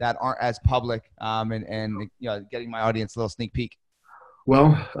stories that aren't as public, and getting my audience a little sneak peek.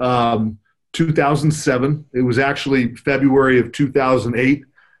 Well, 2007, it was actually February of 2008.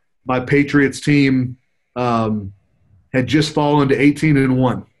 My Patriots team had just fallen to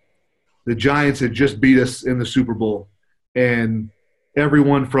 18-1. The Giants had just beat us in the Super Bowl. And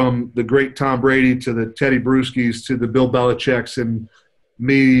everyone from the great Tom Brady to the Teddy Bruschi's to the Bill Belichick's and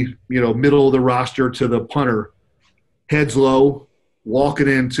me, middle of the roster to the punter, heads low, walking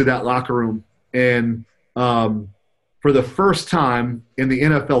into that locker room. And for the first time in the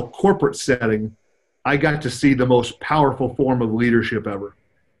NFL corporate setting, I got to see the most powerful form of leadership ever.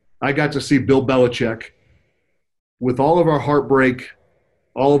 I got to see Bill Belichick, with all of our heartbreak,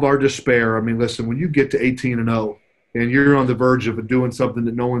 all of our despair. I mean, listen, when you get to 18-0 and you're on the verge of doing something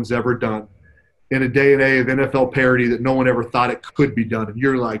that no one's ever done, in a day and age of NFL parity that no one ever thought it could be done, and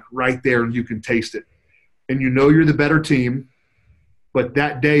you're like right there and you can taste it. And you're the better team, but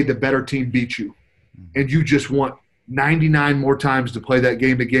that day the better team beat you. And you just want 99 more times to play that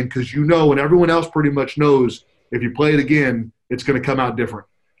game again because and everyone else pretty much knows if you play it again, it's going to come out different.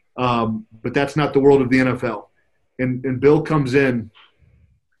 But that's not the world of the NFL. And Bill comes in,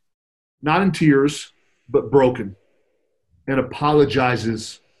 not in tears, but broken, and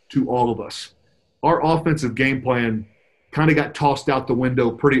apologizes to all of us. Our offensive game plan kind of got tossed out the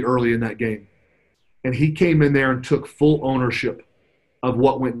window pretty early in that game. And he came in there and took full ownership of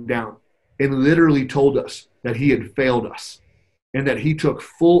what went down and literally told us that he had failed us and that he took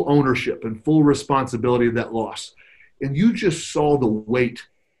full ownership and full responsibility of that loss. And you just saw the weight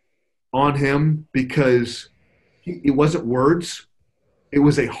on him because it wasn't words. It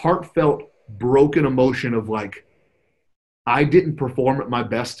was a heartfelt, broken emotion of like, I didn't perform at my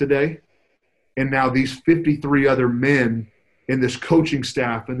best today. And now these 53 other men in this coaching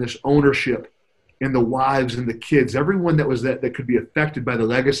staff and this ownership and the wives and the kids, everyone that could be affected by the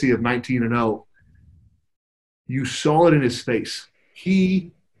legacy of 19-0, you saw it in his face.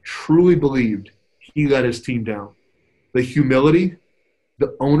 He truly believed he let his team down. The humility,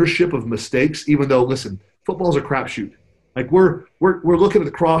 the ownership of mistakes, even though, listen, football's a crapshoot. Like we're looking at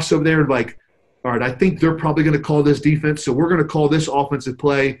the cross over there and like, all right, I think they're probably going to call this defense, so we're going to call this offensive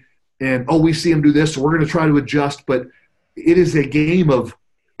play. And, we see him do this, so we're going to try to adjust. But it is a game of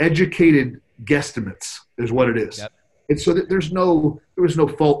educated guesstimates is what it is. Yep. And so there was no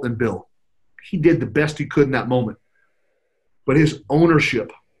fault in Bill. He did the best he could in that moment. But his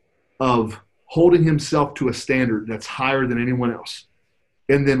ownership of holding himself to a standard that's higher than anyone else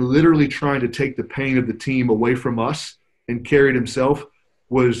and then literally trying to take the pain of the team away from us and carry it himself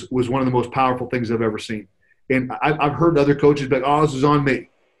was one of the most powerful things I've ever seen. And I've heard other coaches be like, this is on me.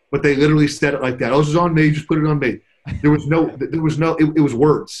 But they literally said it like that. This is on me. Just put it on me. It was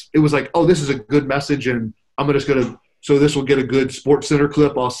words. It was like, this is a good message. And so this will get a good Sports Center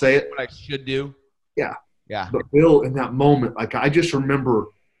clip. I'll say it. What I should do. Yeah. Yeah. But Bill, in that moment, like I just remember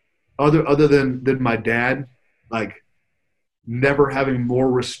other than my dad, like never having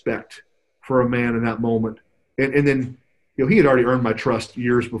more respect for a man in that moment. And then, he had already earned my trust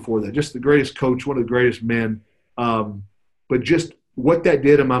years before that. Just the greatest coach, one of the greatest men. But just what that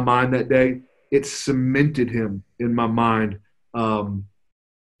did in my mind that day, it cemented him in my mind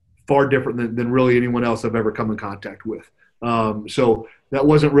far different than really anyone else I've ever come in contact with. So that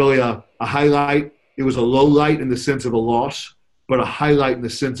wasn't really a highlight. It was a low light in the sense of a loss, but a highlight in the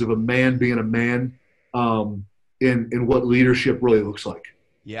sense of a man being a man in what leadership really looks like.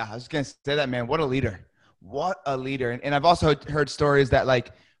 Yeah, I was going to say that, man. What a leader. What a leader. And I've also heard stories that,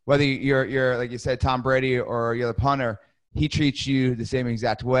 like, whether you're like you said, Tom Brady or you're the punter, he treats you the same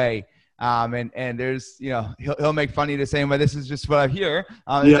exact way. And there's, he'll make fun of you the same way. This is just what I hear.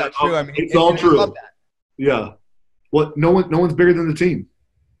 Is that true? I mean, it's all true. I love that. Yeah. Well, no one's bigger than the team.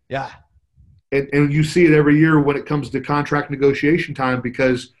 Yeah. And you see it every year when it comes to contract negotiation time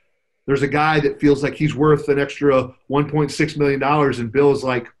because there's a guy that feels like he's worth an extra $1.6 million and Bill's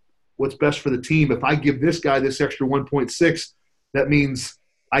like, what's best for the team? If I give this guy this extra 1.6, that means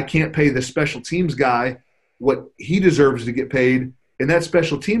I can't pay the special teams guy what he deserves to get paid. And that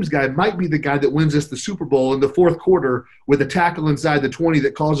special teams guy might be the guy that wins us the Super Bowl in the fourth quarter with a tackle inside the 20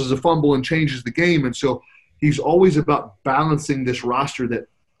 that causes a fumble and changes the game. And so he's always about balancing this roster that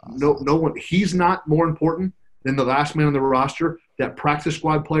no one – he's not more important than the last man on the roster, that practice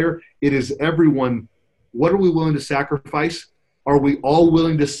squad player. It is everyone. What are we willing to sacrifice? Are we all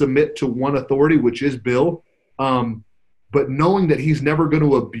willing to submit to one authority, which is Bill? But knowing that he's never going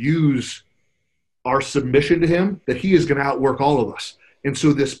to abuse our submission to him, that he is going to outwork all of us. And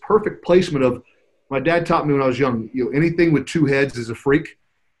so this perfect placement of – my dad taught me when I was young, anything with two heads is a freak.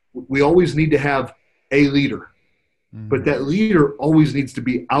 We always need to have a leader. Mm-hmm. But that leader always needs to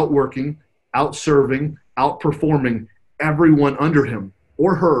be outworking, outserving, outperforming everyone under him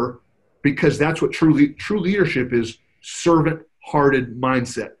or her, because that's what true leadership is, servant-hearted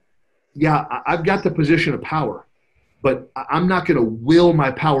mindset. Yeah, I've got the position of power, but I'm not going to will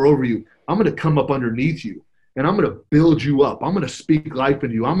my power over you. I'm going to come up underneath you, and I'm going to build you up. I'm going to speak life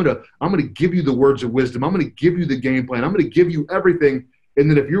into you. I'm going to give you the words of wisdom. I'm going to give you the game plan. I'm going to give you everything. And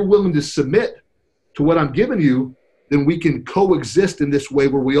then if you're willing to submit to what I'm giving you, then we can coexist in this way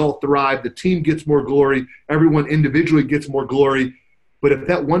where we all thrive. The team gets more glory. Everyone individually gets more glory. But if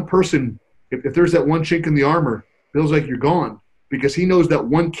that one person, if there's that one chink in the armor, feels like you're gone, because he knows that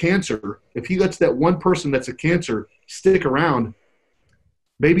one cancer, if he lets that one person that's a cancer stick around,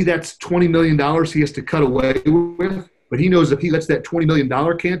 maybe that's $20 million he has to cut away with. But he knows if he lets that $20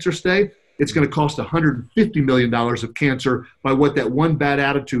 million cancer stay, it's going to cost $150 million of cancer by what that one bad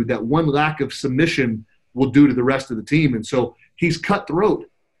attitude, that one lack of submission will do to the rest of the team. And so he's cutthroat,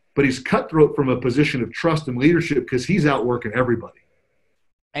 but he's cutthroat from a position of trust and leadership because he's outworking everybody.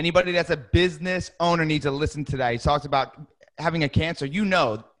 Anybody that's a business owner needs to listen to that. He talks about having a cancer. You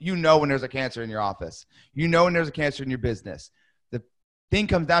know when there's a cancer in your office. You know when there's a cancer in your business. The thing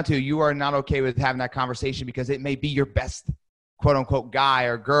comes down to you are not okay with having that conversation because it may be your best quote unquote guy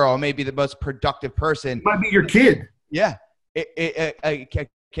or girl. It may be the most productive person. It might be your kid. Yeah.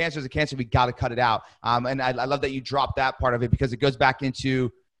 Cancer is a cancer. We got to cut it out. And I love that you dropped that part of it because it goes back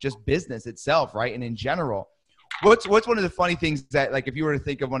into just business itself, right? And in general, what's one of the funny things that, like, if you were to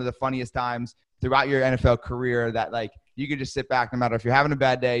think of one of the funniest times throughout your NFL career that, like, you could just sit back, no matter if you're having a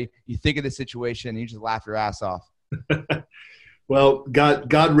bad day, you think of the situation and you just laugh your ass off. Well,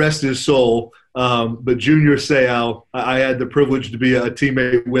 God rest his soul. But Junior Seau, I had the privilege to be a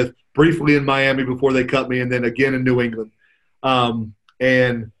teammate with briefly in Miami before they cut me, and then again in New England.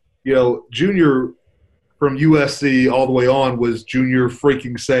 And, you know, Junior from USC all the way on was Junior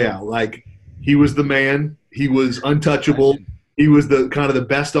freaking Seau. Like, he was the man. He was untouchable. He was the kind of the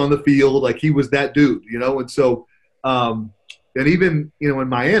best on the field. Like, he was that dude, you know? And so, and even, you know, in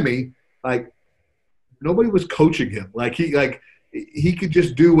Miami, like, nobody was coaching him. Like, he could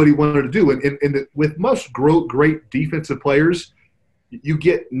just do what he wanted to do. And with most great defensive players, you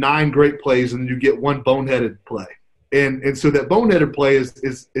get 9 great plays and you get one boneheaded play. And so that boneheaded play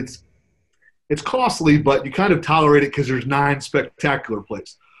it's costly, but you kind of tolerate it because there's 9 spectacular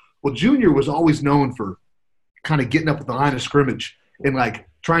plays. Well, Junior was always known for kind of getting up at the line of scrimmage and, like,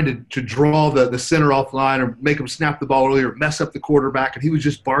 trying to draw the center off line or make him snap the ball early or mess up the quarterback. And he was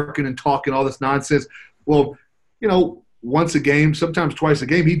just barking and talking all this nonsense. Well, you know, once a game, sometimes twice a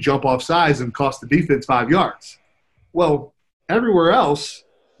game, he'd jump off sides and cost the defense 5 yards. Well, everywhere else,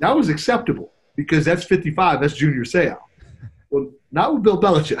 that was acceptable because that's 55. That's Junior Seau. Well, not with Bill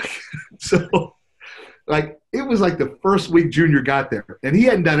Belichick. So, like, it was like the first week Junior got there, and he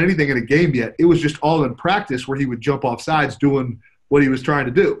hadn't done anything in a game yet. It was just all in practice where he would jump off sides doing what he was trying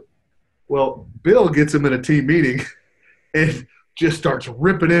to do. Well, Bill gets him in a team meeting and just starts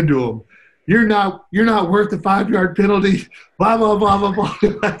ripping into him. You're not worth the 5-yard penalty, blah, blah, blah, blah, blah,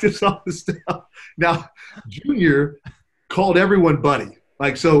 like this, all this stuff. Now, Junior called everyone buddy.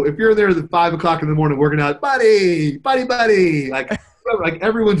 Like, so if you're there at 5 o'clock in the morning working out, buddy, like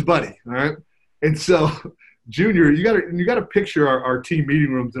everyone's buddy, all right? And so, Junior, you got to picture our team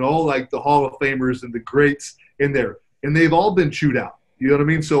meeting rooms and all, like, the Hall of Famers and the greats in there. And they've all been chewed out. You know what I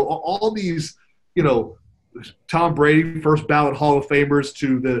mean? So all these, you know, Tom Brady, first ballot Hall of Famers,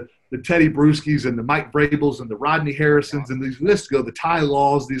 to the Teddy Bruschi's and the Mike Vrabels and the Rodney Harrisons, and these lists go, the Ty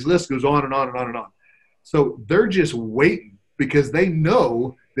Laws, these lists goes on and on and on and on. So they're just waiting because they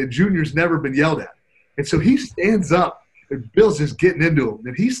know that Junior's never been yelled at. And so he stands up, and Bill's just getting into him.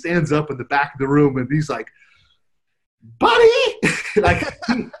 And he stands up in the back of the room, and he's like, buddy! Like,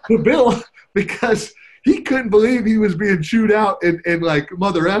 to Bill, because he couldn't believe he was being chewed out and like,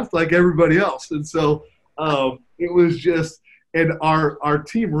 mother F like everybody else. And so it was just – and our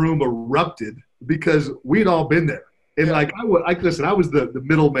team room erupted because we'd all been there. And, like, I was the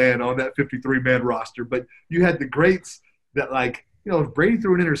middleman on that 53-man roster. But you had the greats that, like, you know, if Brady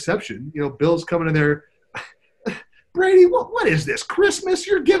threw an interception, you know, Bill's coming in there, Brady, what is this, Christmas?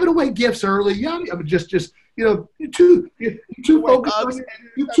 You're giving away gifts early. Yeah, I mean, just you know, you're too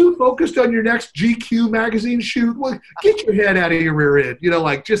focused on your next GQ magazine shoot. Well, get your head out of your rear end. You know,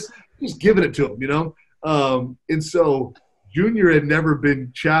 like, just giving it to him, you know. And so Junior had never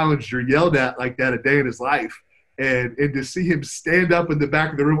been challenged or yelled at like that a day in his life. And to see him stand up in the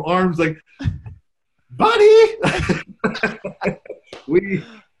back of the room, arms like, buddy, we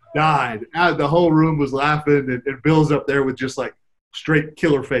died. The whole room was laughing, and Bill's up there with just, like, straight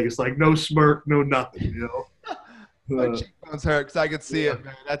killer face, like no smirk, no nothing, you know. My cheekbones hurt because I could see it,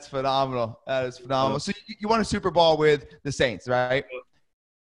 man. That's phenomenal. That is phenomenal. So you won a Super Bowl with the Saints, right?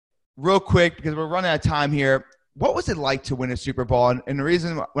 Real quick, because we're running out of time here. What was it like to win a Super Bowl? And the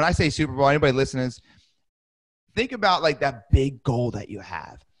reason when I say Super Bowl, anybody listening, is think about like that big goal that you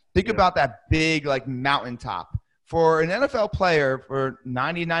have. Think about that big like mountaintop. For an NFL player, for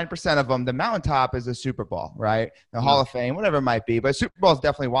 99% of them, the mountaintop is a Super Bowl, right? The Hall of Fame, whatever it might be. But Super Bowl is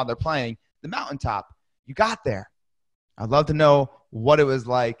definitely while they're playing. The mountaintop, you got there. I'd love to know what it was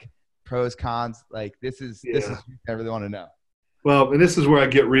like, pros, cons. Like this is I really want to know. Well, and this is where I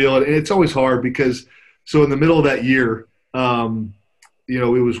get real. And it's always hard because so in the middle of that year, it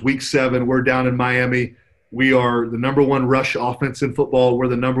was week 7. We're down in Miami. We are the number 1 rush offense in football. We're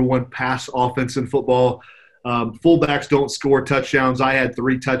the number 1 pass offense in football. Fullbacks don't score touchdowns. I had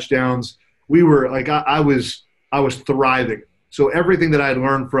 3 touchdowns. We were like, I was thriving. So everything that I had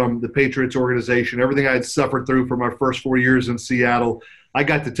learned from the Patriots organization, everything I had suffered through for my first 4 years in Seattle, I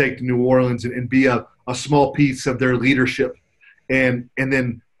got to take to New Orleans and be a small piece of their leadership. And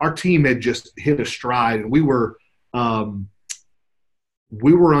then our team had just hit a stride, and we were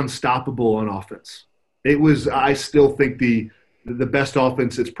unstoppable on offense. It was, I still think, the best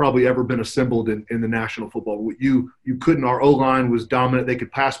offense that's probably ever been assembled in the National Football. You couldn't. Our O-line was dominant. They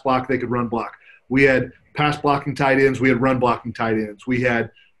could pass block. They could run block. We had pass blocking tight ends. We had run blocking tight ends. We had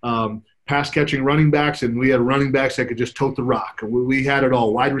pass catching running backs, and we had running backs that could just tote the rock. We had it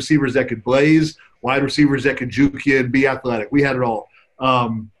all. Wide receivers that could blaze. Wide receivers that could juke you and be athletic. We had it all.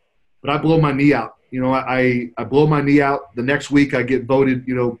 But I blow my knee out. I blow my knee out. The next week I get voted,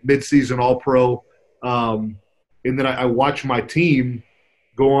 midseason All-Pro. And then I watch my team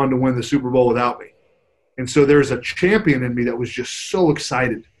go on to win the Super Bowl without me. And so there's a champion in me that was just so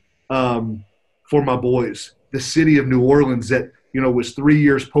excited for my boys. The city of New Orleans that, was 3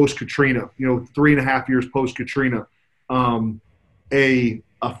 years post-Katrina, 3.5 years post-Katrina. A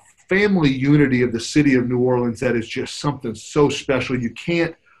family unity of the city of New Orleans that is just something so special. You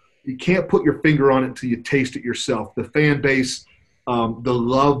can't put your finger on it until you taste it yourself. The fan base – the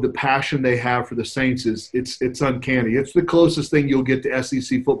love, the passion they have for the Saints it's uncanny. It's the closest thing you'll get to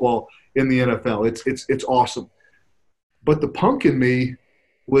SEC football in the NFL. It's awesome. But the punk in me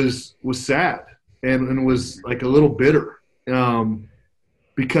was sad and was like a little bitter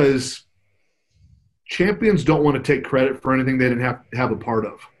because champions don't want to take credit for anything they didn't have a part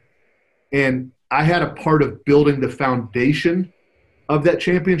of. And I had a part of building the foundation of that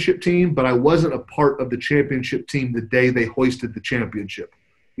championship team, but I wasn't a part of the championship team the day they hoisted the championship,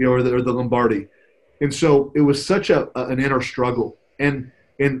 or the Lombardi. And so it was such an inner struggle. And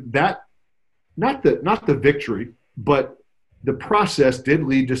that, not the victory, but the process did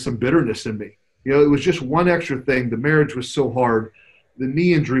lead to some bitterness in me. It was just one extra thing. The marriage was so hard. The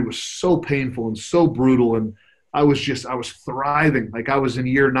knee injury was so painful and so brutal. And I was thriving. Like I was in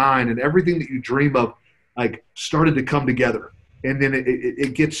year 9, and everything that you dream of, like, started to come together. And then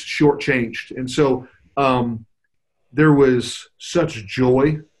it gets shortchanged. And so there was such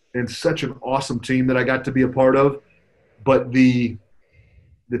joy and such an awesome team that I got to be a part of. But the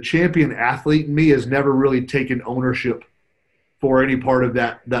champion athlete in me has never really taken ownership for any part of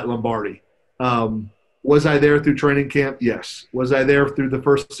that Lombardi. Was I there through training camp? Yes. Was I there through the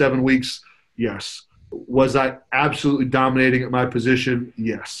first 7 weeks? Yes. Was I absolutely dominating at my position?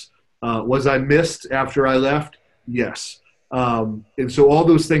 Yes. Was I missed after I left? Yes. And so all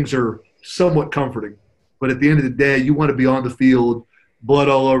those things are somewhat comforting. But at the end of the day, you want to be on the field, blood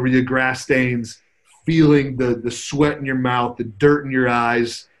all over you, grass stains, feeling the sweat in your mouth, the dirt in your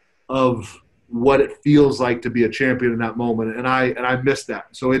eyes of what it feels like to be a champion in that moment. And I missed that.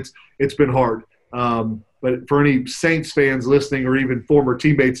 So it's been hard. But for any Saints fans listening, or even former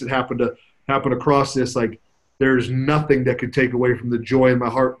teammates that happen across this, like, there's nothing that could take away from the joy in my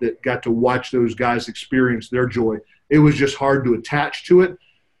heart that got to watch those guys experience their joy. It was just hard to attach to it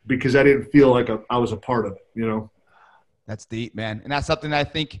because I didn't feel like I was a part of it, That's deep, man. And that's something I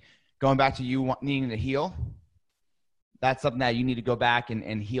think, going back to you needing to heal, that's something that you need to go back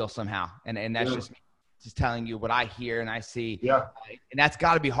and heal somehow. And that's just telling you what I hear and I see. Yeah. And that's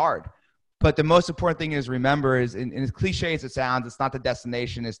got to be hard. But the most important thing is, remember, is, and as cliche as it sounds, it's not the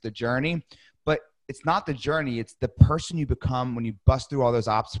destination, it's the journey. But it's not the journey, it's the person you become when you bust through all those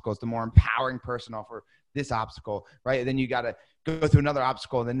obstacles, the more empowering person for this obstacle, right? And then you got to go through another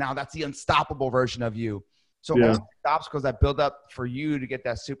obstacle, and then now that's the unstoppable version of you. So all the obstacles that build up for you to get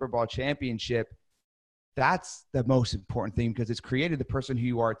that Super Bowl championship, that's the most important thing, because it's created the person who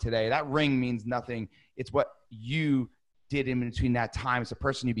you are today. That ring means nothing. It's what you did in between that time. It's the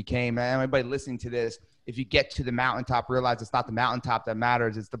person you became. And everybody listening to this, if you get to the mountaintop, realize it's not the mountaintop that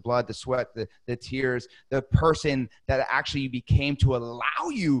matters. It's the blood, the sweat, the tears, the person that actually you became to allow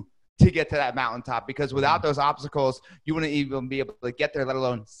you to get to that mountaintop. Because without those obstacles, you wouldn't even be able to get there, let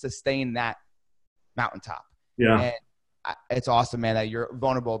alone sustain that mountaintop. Yeah. And it's awesome, man, that you're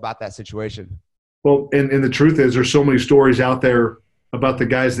vulnerable about that situation. Well, and the truth is there's so many stories out there about the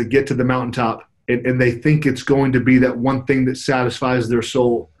guys that get to the mountaintop and they think it's going to be that one thing that satisfies their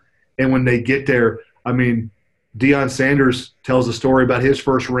soul. And when they get there, I mean, Deion Sanders tells a story about his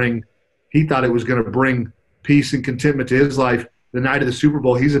first ring. He thought it was going to bring peace and contentment to his life. The night of the Super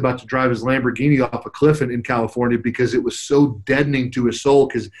Bowl, he's about to drive his Lamborghini off a cliff in California because it was so deadening to his soul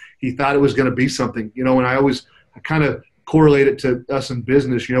because he thought it was going to be something. You know, and I kind of correlate it to us in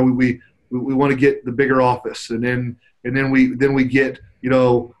business. You know, we want to get the bigger office, and then we get, you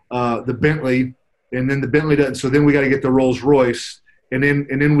know, the Bentley, and then the Bentley doesn't. So then we got to get the Rolls Royce, and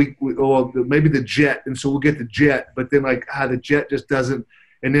then we maybe the jet, and so we'll get the jet. But then the jet just doesn't.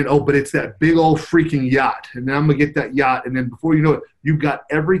 And then, but it's that big old freaking yacht. And then I'm going to get that yacht. And then before you know it, you've got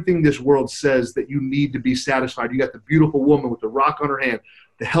everything this world says that you need to be satisfied. You got the beautiful woman with the rock on her hand,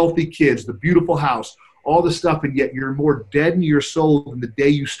 the healthy kids, the beautiful house, all the stuff. And yet you're more dead in your soul than the day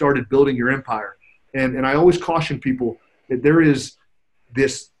you started building your empire. And I always caution people that there is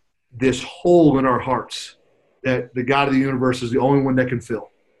this hole in our hearts that the God of the universe is the only one that can fill.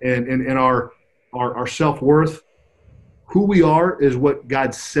 And our self-worth, who we are is what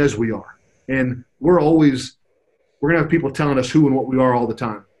God says we are. And we're going to have people telling us who and what we are all the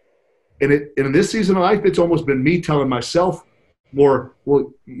time. And in this season of life, it's almost been me telling myself more,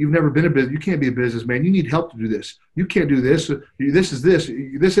 well, you've never been a business. You can't be a businessman. You need help to do this. You can't do this. This is this.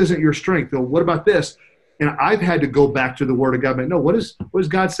 This isn't your strength. Well, what about this? And I've had to go back to the word of God. No, what does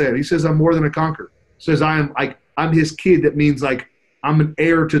God say? He says, I'm more than a conqueror. He says, I'm his kid. That means I'm an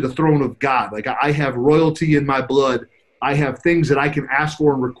heir to the throne of God. I have royalty in my blood. I have things that I can ask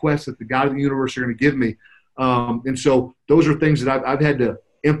for and request that the God of the universe are going to give me. And so those are things that I've had to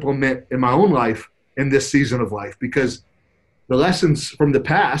implement in my own life in this season of life, because the lessons from the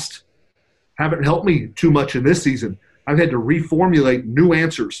past haven't helped me too much in this season. I've had to reformulate new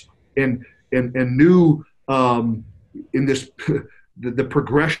answers and new in this the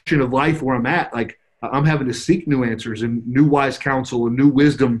progression of life where I'm at. I'm having to seek new answers and new wise counsel and new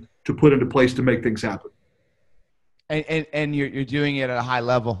wisdom to put into place to make things happen. And you're doing it at a high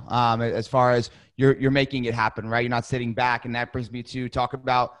level, as far as you're making it happen, right? You're not sitting back. And that brings me to talk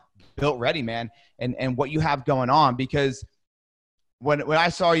about Built Ready, man, and what you have going on. Because when I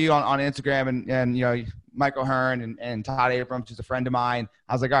saw you on Instagram and you know, Michael Hearn and Todd Abrams, who's a friend of mine,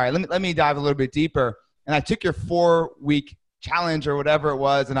 I was like, all right, let me dive a little bit deeper. And I took your 4-week challenge or whatever it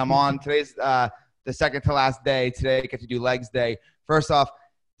was, and I'm on today's the second to last day. Today I get to do legs day. First off,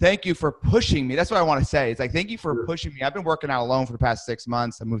 thank you for pushing me. That's what I want to say. It's thank you for pushing me. I've been working out alone for the past 6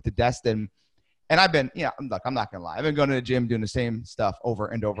 months. I moved to Destin, and I've been, I'm not going to lie. I've been going to the gym doing the same stuff over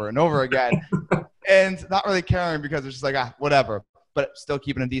and over and over again and not really caring because it's just whatever, but still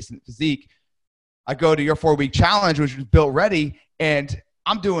keeping a decent physique. I go to your 4-week challenge, which was Built Ready, and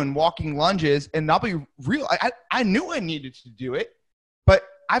I'm doing walking lunges, and I'll be real. I knew I needed to do it, but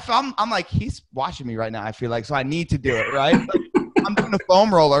I'm like, he's watching me right now, I feel like, so I need to do it, right? I'm doing a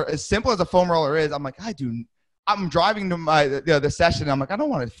foam roller. As simple as a foam roller is, I'm like, I'm driving to the session. I'm like, I don't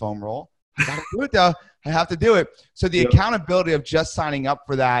want to foam roll. I got to do it though. I have to do it. So the accountability of just signing up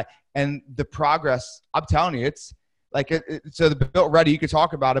for that and the progress, I'm telling you, it's so the Built Ready, you could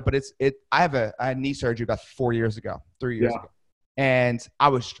talk about it, but I had knee surgery about 3 years ago. And I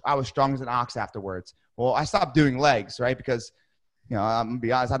was strong as an ox afterwards. Well, I stopped doing legs, right? Because, I'm going to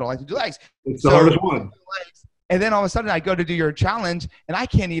be honest, I don't like to do legs. It's the hardest one. And then all of a sudden I go to do your challenge and I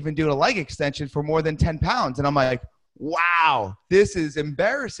can't even do a leg extension for more than 10 pounds. And I'm like, wow, this is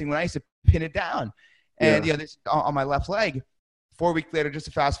embarrassing when I used to pin it down. And this on my left leg. 4 weeks later, just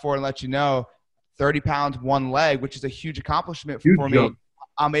to fast forward and let you know, 30 pounds, one leg, which is a huge accomplishment for me.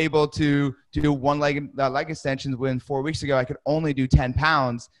 I'm able to do one leg extensions when 4 weeks ago I could only do 10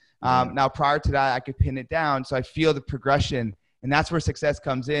 pounds. Now prior to that, I could pin it down. So I feel the progression, and that's where success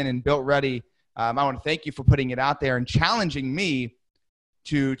comes in. And Built Ready, I want to thank you for putting it out there and challenging me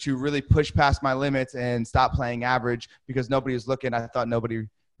to really push past my limits and stop playing average because nobody was looking. I thought nobody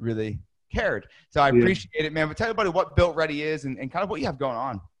really cared. So I appreciate it, man. But tell everybody what Built Ready is and kind of what you have going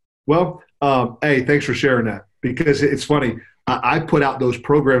on. Well, hey, thanks for sharing that, because it's funny. I put out those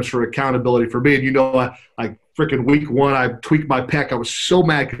programs for accountability for me. And, I freaking week 1, I tweaked my pec. I was so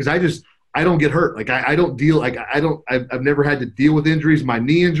mad because I don't get hurt. I don't deal. I've never had to deal with injuries. My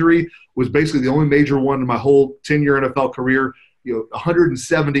knee injury was basically the only major one in my whole 10-year NFL career.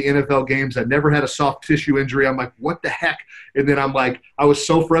 170 NFL games. I never had a soft tissue injury. I'm like, what the heck? And then I'm like, I was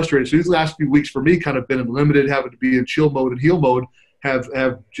so frustrated. So these last few weeks for me kind of been in limited, having to be in chill mode and heal mode have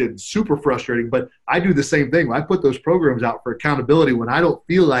been super frustrating. But I do the same thing. I put those programs out for accountability when I don't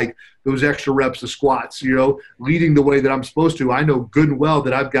feel like those extra reps of squats, leading the way that I'm supposed to. I know good and well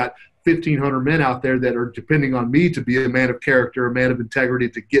that I've got 1,500 men out there that are depending on me to be a man of character, a man of integrity,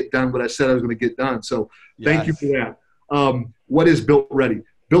 to get done what I said I was going to get done. So thank you for that. What is Built Ready?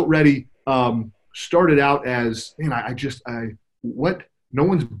 Built Ready started out as, no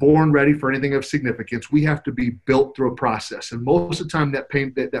one's born ready for anything of significance. We have to be built through a process. And most of the time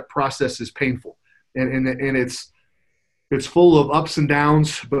that process is painful. And it's full of ups and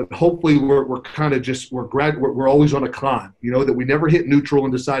downs, but hopefully we're always on a climb, that we never hit neutral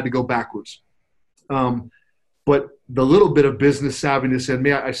and decide to go backwards. But the little bit of business savviness in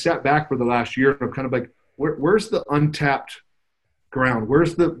me, I sat back for the last year and I'm kind of like, where's the untapped ground?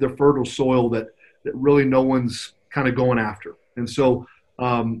 Where's the fertile soil that really no one's kind of going after? And so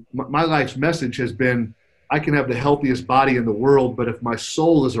my life's message has been, I can have the healthiest body in the world, but if my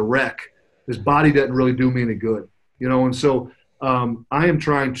soul is a wreck, this body doesn't really do me any good. And so I am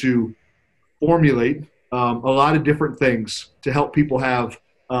trying to formulate a lot of different things to help people have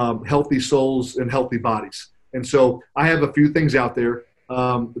healthy souls and healthy bodies. And so I have a few things out there,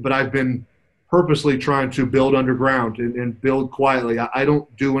 but I've been purposely trying to build underground and build quietly. I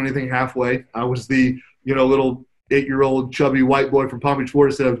don't do anything halfway. I was the little 8-year-old chubby white boy from Palm Beach,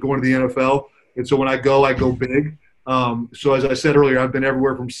 Florida, said I was going to the NFL. And so when I go big. So as I said earlier, I've been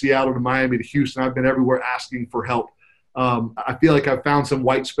everywhere from Seattle to Miami to Houston. I've been everywhere asking for help. I feel like I've found some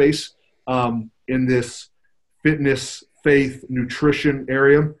white space in this fitness, faith, nutrition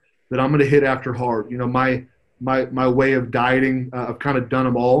area that I'm going to hit after hard. My way of dieting, I've kind of done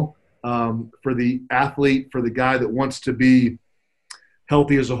them all. For the athlete, for the guy that wants to be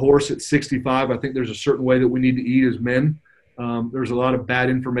healthy as a horse at 65, I think there's a certain way that we need to eat as men. There's a lot of bad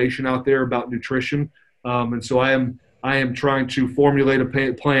information out there about nutrition. And so I am trying to formulate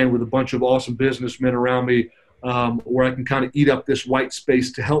a plan with a bunch of awesome businessmen around me where I can kind of eat up this white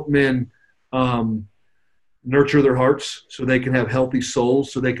space to help men nurture their hearts so they can have healthy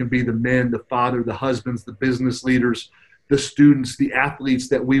souls, so they can be the men, the father, the husbands, the business leaders, the students, the athletes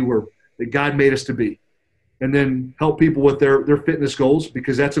that God made us to be. And then help people with their fitness goals,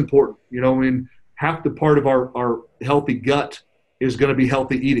 because that's important. Half the part of our healthy gut is going to be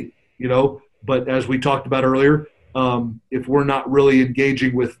healthy eating, But as we talked about earlier, if we're not really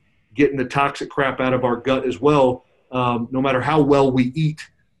engaging with getting the toxic crap out of our gut as well, no matter how well we eat,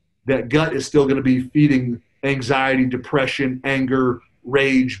 that gut is still going to be feeding anxiety, depression, anger,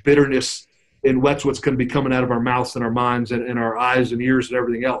 rage, bitterness, and that's what's going to be coming out of our mouths and our minds and our eyes and ears and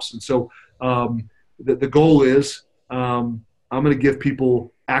everything else. And so the goal is I'm going to give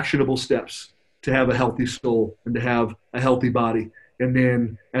people actionable steps to have a healthy soul and to have a healthy body. And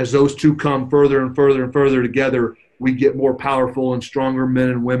then as those two come further and further and further together, we get more powerful and stronger men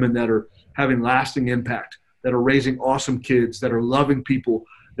and women that are having lasting impact, that are raising awesome kids, that are loving people,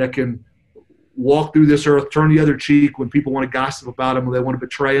 that can walk through this earth, turn the other cheek when people want to gossip about them, when they want to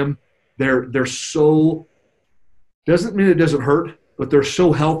betray them. They're so – doesn't mean it doesn't hurt, but they're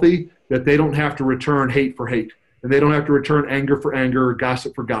so healthy that they don't have to return hate for hate, and they don't have to return anger for anger or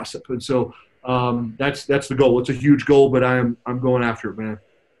gossip for gossip. And so that's the goal. It's a huge goal, but I'm going after it, man.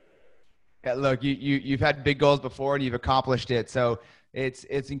 Yeah, look, you've had big goals before and you've accomplished it. So it's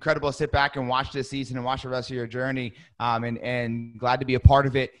incredible to sit back and watch this season and watch the rest of your journey. And glad to be a part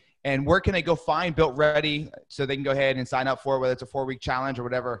of it. And where can they go find Built Ready so they can go ahead and sign up for it, whether it's a 4-week challenge or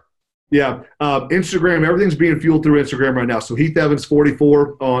whatever? Yeah. Instagram, everything's being fueled through Instagram right now. So Heath Evans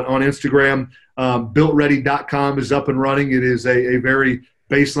 44 on Instagram. BuiltReady.com is up and running. It is a very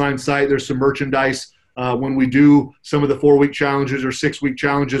baseline site. There's some merchandise. When we do some of the 4-week challenges or 6-week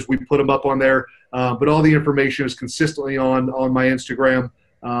challenges, we put them up on there. But all the information is consistently on my Instagram.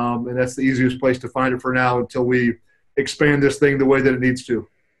 And that's the easiest place to find it for now until we expand this thing the way that it needs to.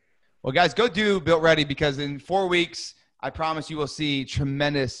 Well, guys, go do Built Ready, because in 4 weeks, I promise you will see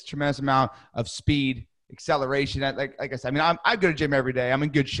tremendous amount of speed, acceleration. Like I said, I go to gym every day. I'm in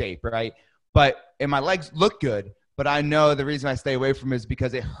good shape, right? And my legs look good. But I know the reason I stay away from it is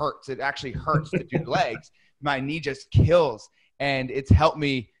because it hurts. It actually hurts to do legs. My knee just kills. And it's helped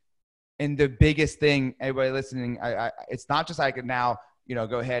me. And the biggest thing, everybody listening, it's not just I can now,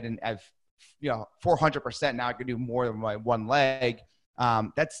 go ahead and have, 400% now I can do more than my one leg.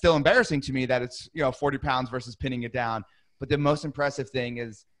 That's still embarrassing to me that it's, 40 pounds versus pinning it down. But the most impressive thing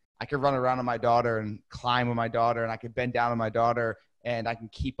is I could run around on my daughter and climb with my daughter, and I could bend down on my daughter, and I can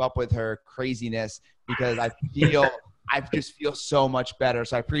keep up with her craziness because I just feel so much better.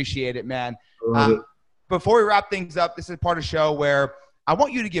 So I appreciate it, man. Before we wrap things up, this is part of the show where I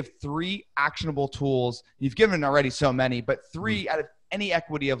want you to give 3 actionable tools. You've given already so many, but 3 out of any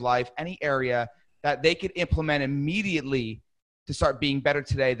equity of life, any area that they could implement immediately to start being better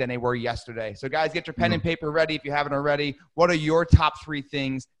today than they were yesterday. So guys, get your pen and paper ready if you haven't already. What are your top 3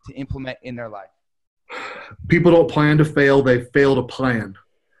 things to implement in their life? People don't plan to fail. They fail to plan.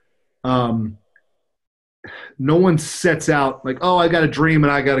 No one sets out like, oh, I got a dream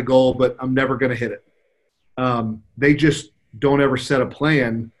and I got a goal, but I'm never going to hit it. They just don't ever set a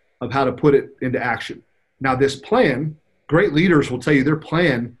plan of how to put it into action. Now, this plan, great leaders will tell you their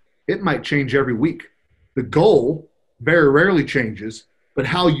plan, it might change every week. The goal very rarely changes, but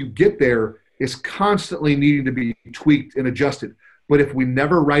how you get there is constantly needing to be tweaked and adjusted. But if we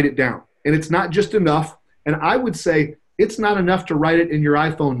never write it down, and it's not just enough, and I would say it's not enough to write it in your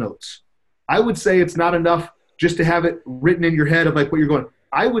iPhone notes. I would say it's not enough just to have it written in your head of like what you're going.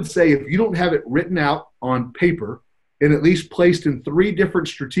 I would say if you don't have it written out on paper and at least placed in 3 different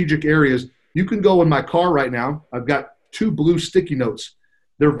strategic areas, you can go in my car right now. I've got 2 blue sticky notes.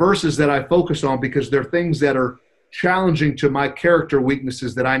 They're verses that I focus on because they're things that are challenging to my character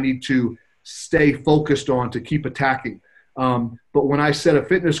weaknesses that I need to stay focused on to keep attacking. But when I set a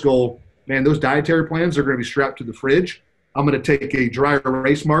fitness goal, man, those dietary plans are going to be strapped to the fridge. I'm going to take a dry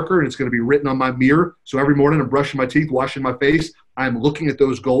erase marker and it's going to be written on my mirror. So every morning I'm brushing my teeth, washing my face. I'm looking at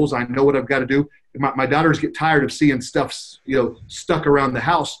those goals. I know what I've got to do. My daughters get tired of seeing stuff, stuck around the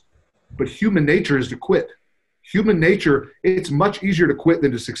house. But human nature is to quit. Human nature, it's much easier to quit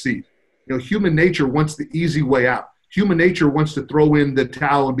than to succeed. Human nature wants the easy way out. Human nature wants to throw in the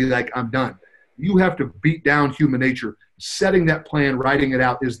towel and be like, I'm done. You have to beat down human nature. Setting that plan, writing it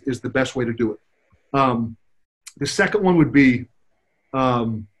out is the best way to do it. The second one would be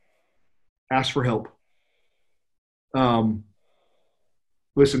ask for help.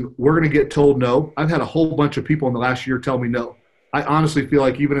 Listen, we're going to get told no. I've had a whole bunch of people in the last year tell me no. I honestly feel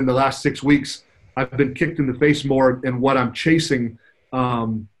like even in the last 6 weeks, I've been kicked in the face more in what I'm chasing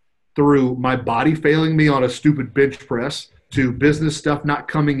through my body failing me on a stupid bench press to business stuff not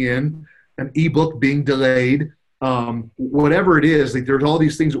coming in, an ebook being delayed, whatever it is. Like there's all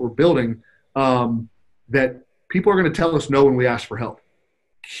these things that we're building that people are going to tell us no when we ask for help.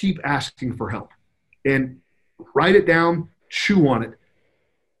 Keep asking for help and write it down, chew on it.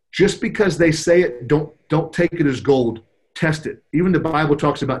 Just because they say it, don't take it as gold. Test it. Even the Bible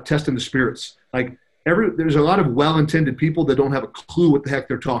talks about testing the spirits. Like there's a lot of well-intended people that don't have a clue what the heck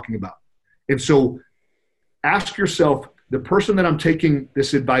they're talking about. And so ask yourself, the person that I'm taking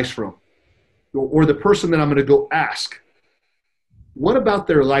this advice from, or the person that I'm going to go ask, what about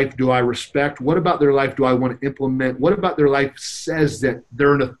their life do I respect? What about their life do I want to implement? What about their life says that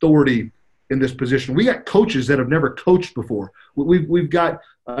they're an authority in this position? We got coaches that have never coached before. We've got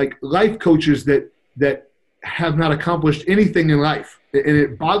like life coaches that have not accomplished anything in life. And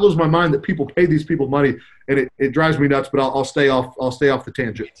it boggles my mind that people pay these people money, and it drives me nuts, but I'll stay off the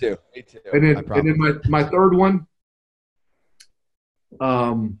tangent. Me too. And then my third one,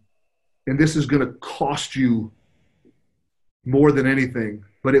 and this is going to cost you more than anything,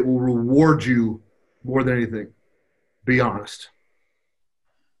 but it will reward you more than anything. Be honest.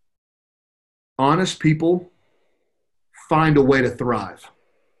 Honest people find a way to thrive.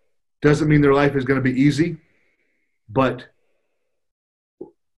 Doesn't mean their life is going to be easy, but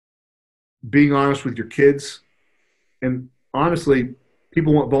being honest with your kids, and honestly,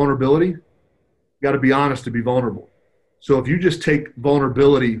 people want vulnerability. You got to be honest to be vulnerable. So if you just take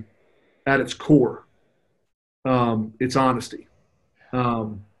vulnerability at its core, it's honesty.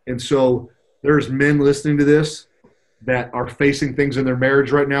 And so there's men listening to this that are facing things in their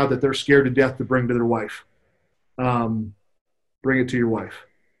marriage right now that they're scared to death to bring to their wife. Bring it to your wife.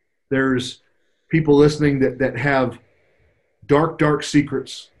 There's people listening that have dark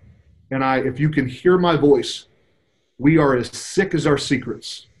secrets. And if you can hear my voice, we are as sick as our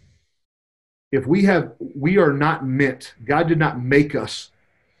secrets. If we are not meant, God did not make us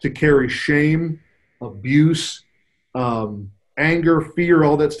to carry shame, abuse, anger, fear,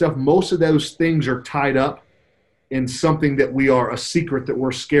 all that stuff. Most of those things are tied up in something that we are a secret that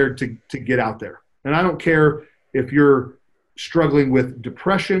we're scared to get out there. And I don't care if you're struggling with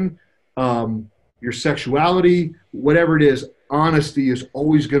depression, your sexuality, whatever it is, honesty is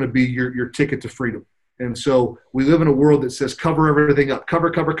always going to be your ticket to freedom. And so we live in a world that says cover everything up,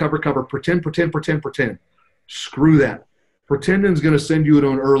 cover, pretend. Screw that. Pretending is going to send you to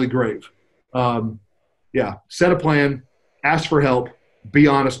an early grave. Set a plan, ask for help, be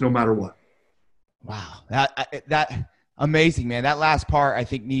honest no matter what. Wow. That amazing, man. That last part I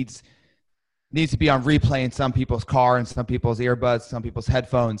think needs to be on replay in some people's car and some people's earbuds, some people's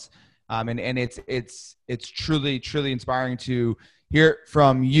headphones. And it's truly inspiring to hear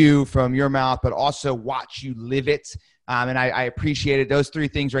from you, from your mouth, but also watch you live it. And I appreciate it. Those 3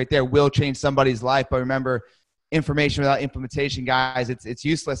 things right there will change somebody's life. But remember, information without implementation, guys, it's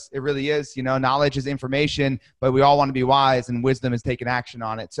useless. It really is. Knowledge is information, but we all want to be wise, and wisdom is taking action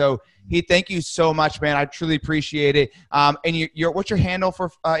on it. So Heath, thank you so much, man. I truly appreciate it. And what's your handle for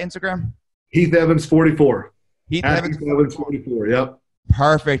Instagram? Heath Evans 44. Heath Evans 44. Yep.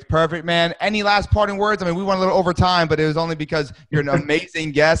 Perfect, man. Any last parting words? I mean, we went a little over time, but it was only because you're an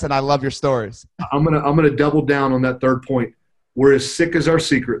amazing guest and I love your stories. I'm gonna double down on that third point. We're as sick as our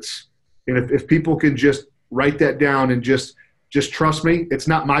secrets. And if people can just write that down and just trust me, it's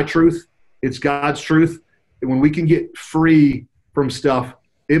not my truth, it's God's truth. And when we can get free from stuff,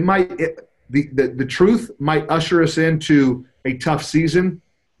 the truth might usher us into a tough season,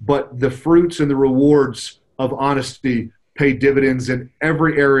 but the fruits and the rewards of honesty pay dividends in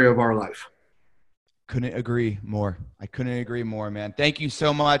every area of our life. Couldn't agree more. I couldn't agree more, man. Thank you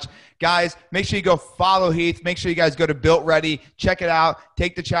so much. Guys, make sure you go follow Heath. Make sure you guys go to Built Ready. Check it out.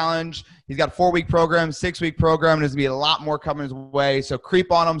 Take the challenge. He's got a 4-week program, 6-week program. There's going to be a lot more coming his way. So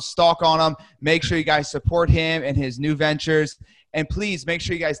creep on him, stalk on him. Make sure you guys support him and his new ventures. And please make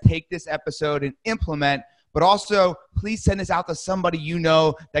sure you guys take this episode and implement. But also, please send this out to somebody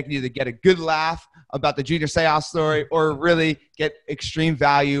that can either get a good laugh about the Junior Seau story or really get extreme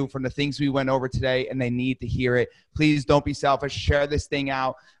value from the things we went over today, and they need to hear it. Please don't be selfish. Share this thing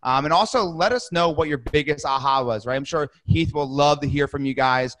out. And also, let us know what your biggest aha was, right? I'm sure Heath will love to hear from you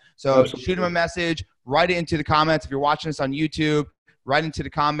guys. So shoot him a message. Write it into the comments. If you're watching this on YouTube, write into the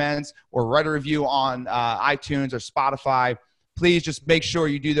comments or write a review on iTunes or Spotify. Please just make sure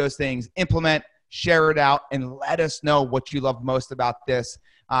you do those things. Implement. Share it out, and let us know what you love most about this.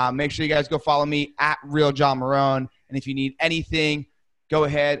 Make sure you guys go follow me at Real John Marone. And if you need anything, go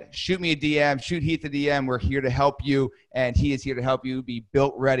ahead, shoot me a DM, shoot Heath a DM. We're here to help you, and he is here to help you be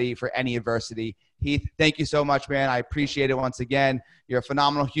built ready for any adversity. Heath, thank you so much, man. I appreciate it once again. You're a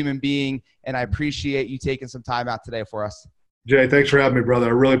phenomenal human being, and I appreciate you taking some time out today for us. Jay, thanks for having me, brother.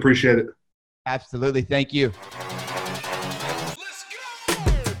 I really appreciate it. Absolutely. Thank you.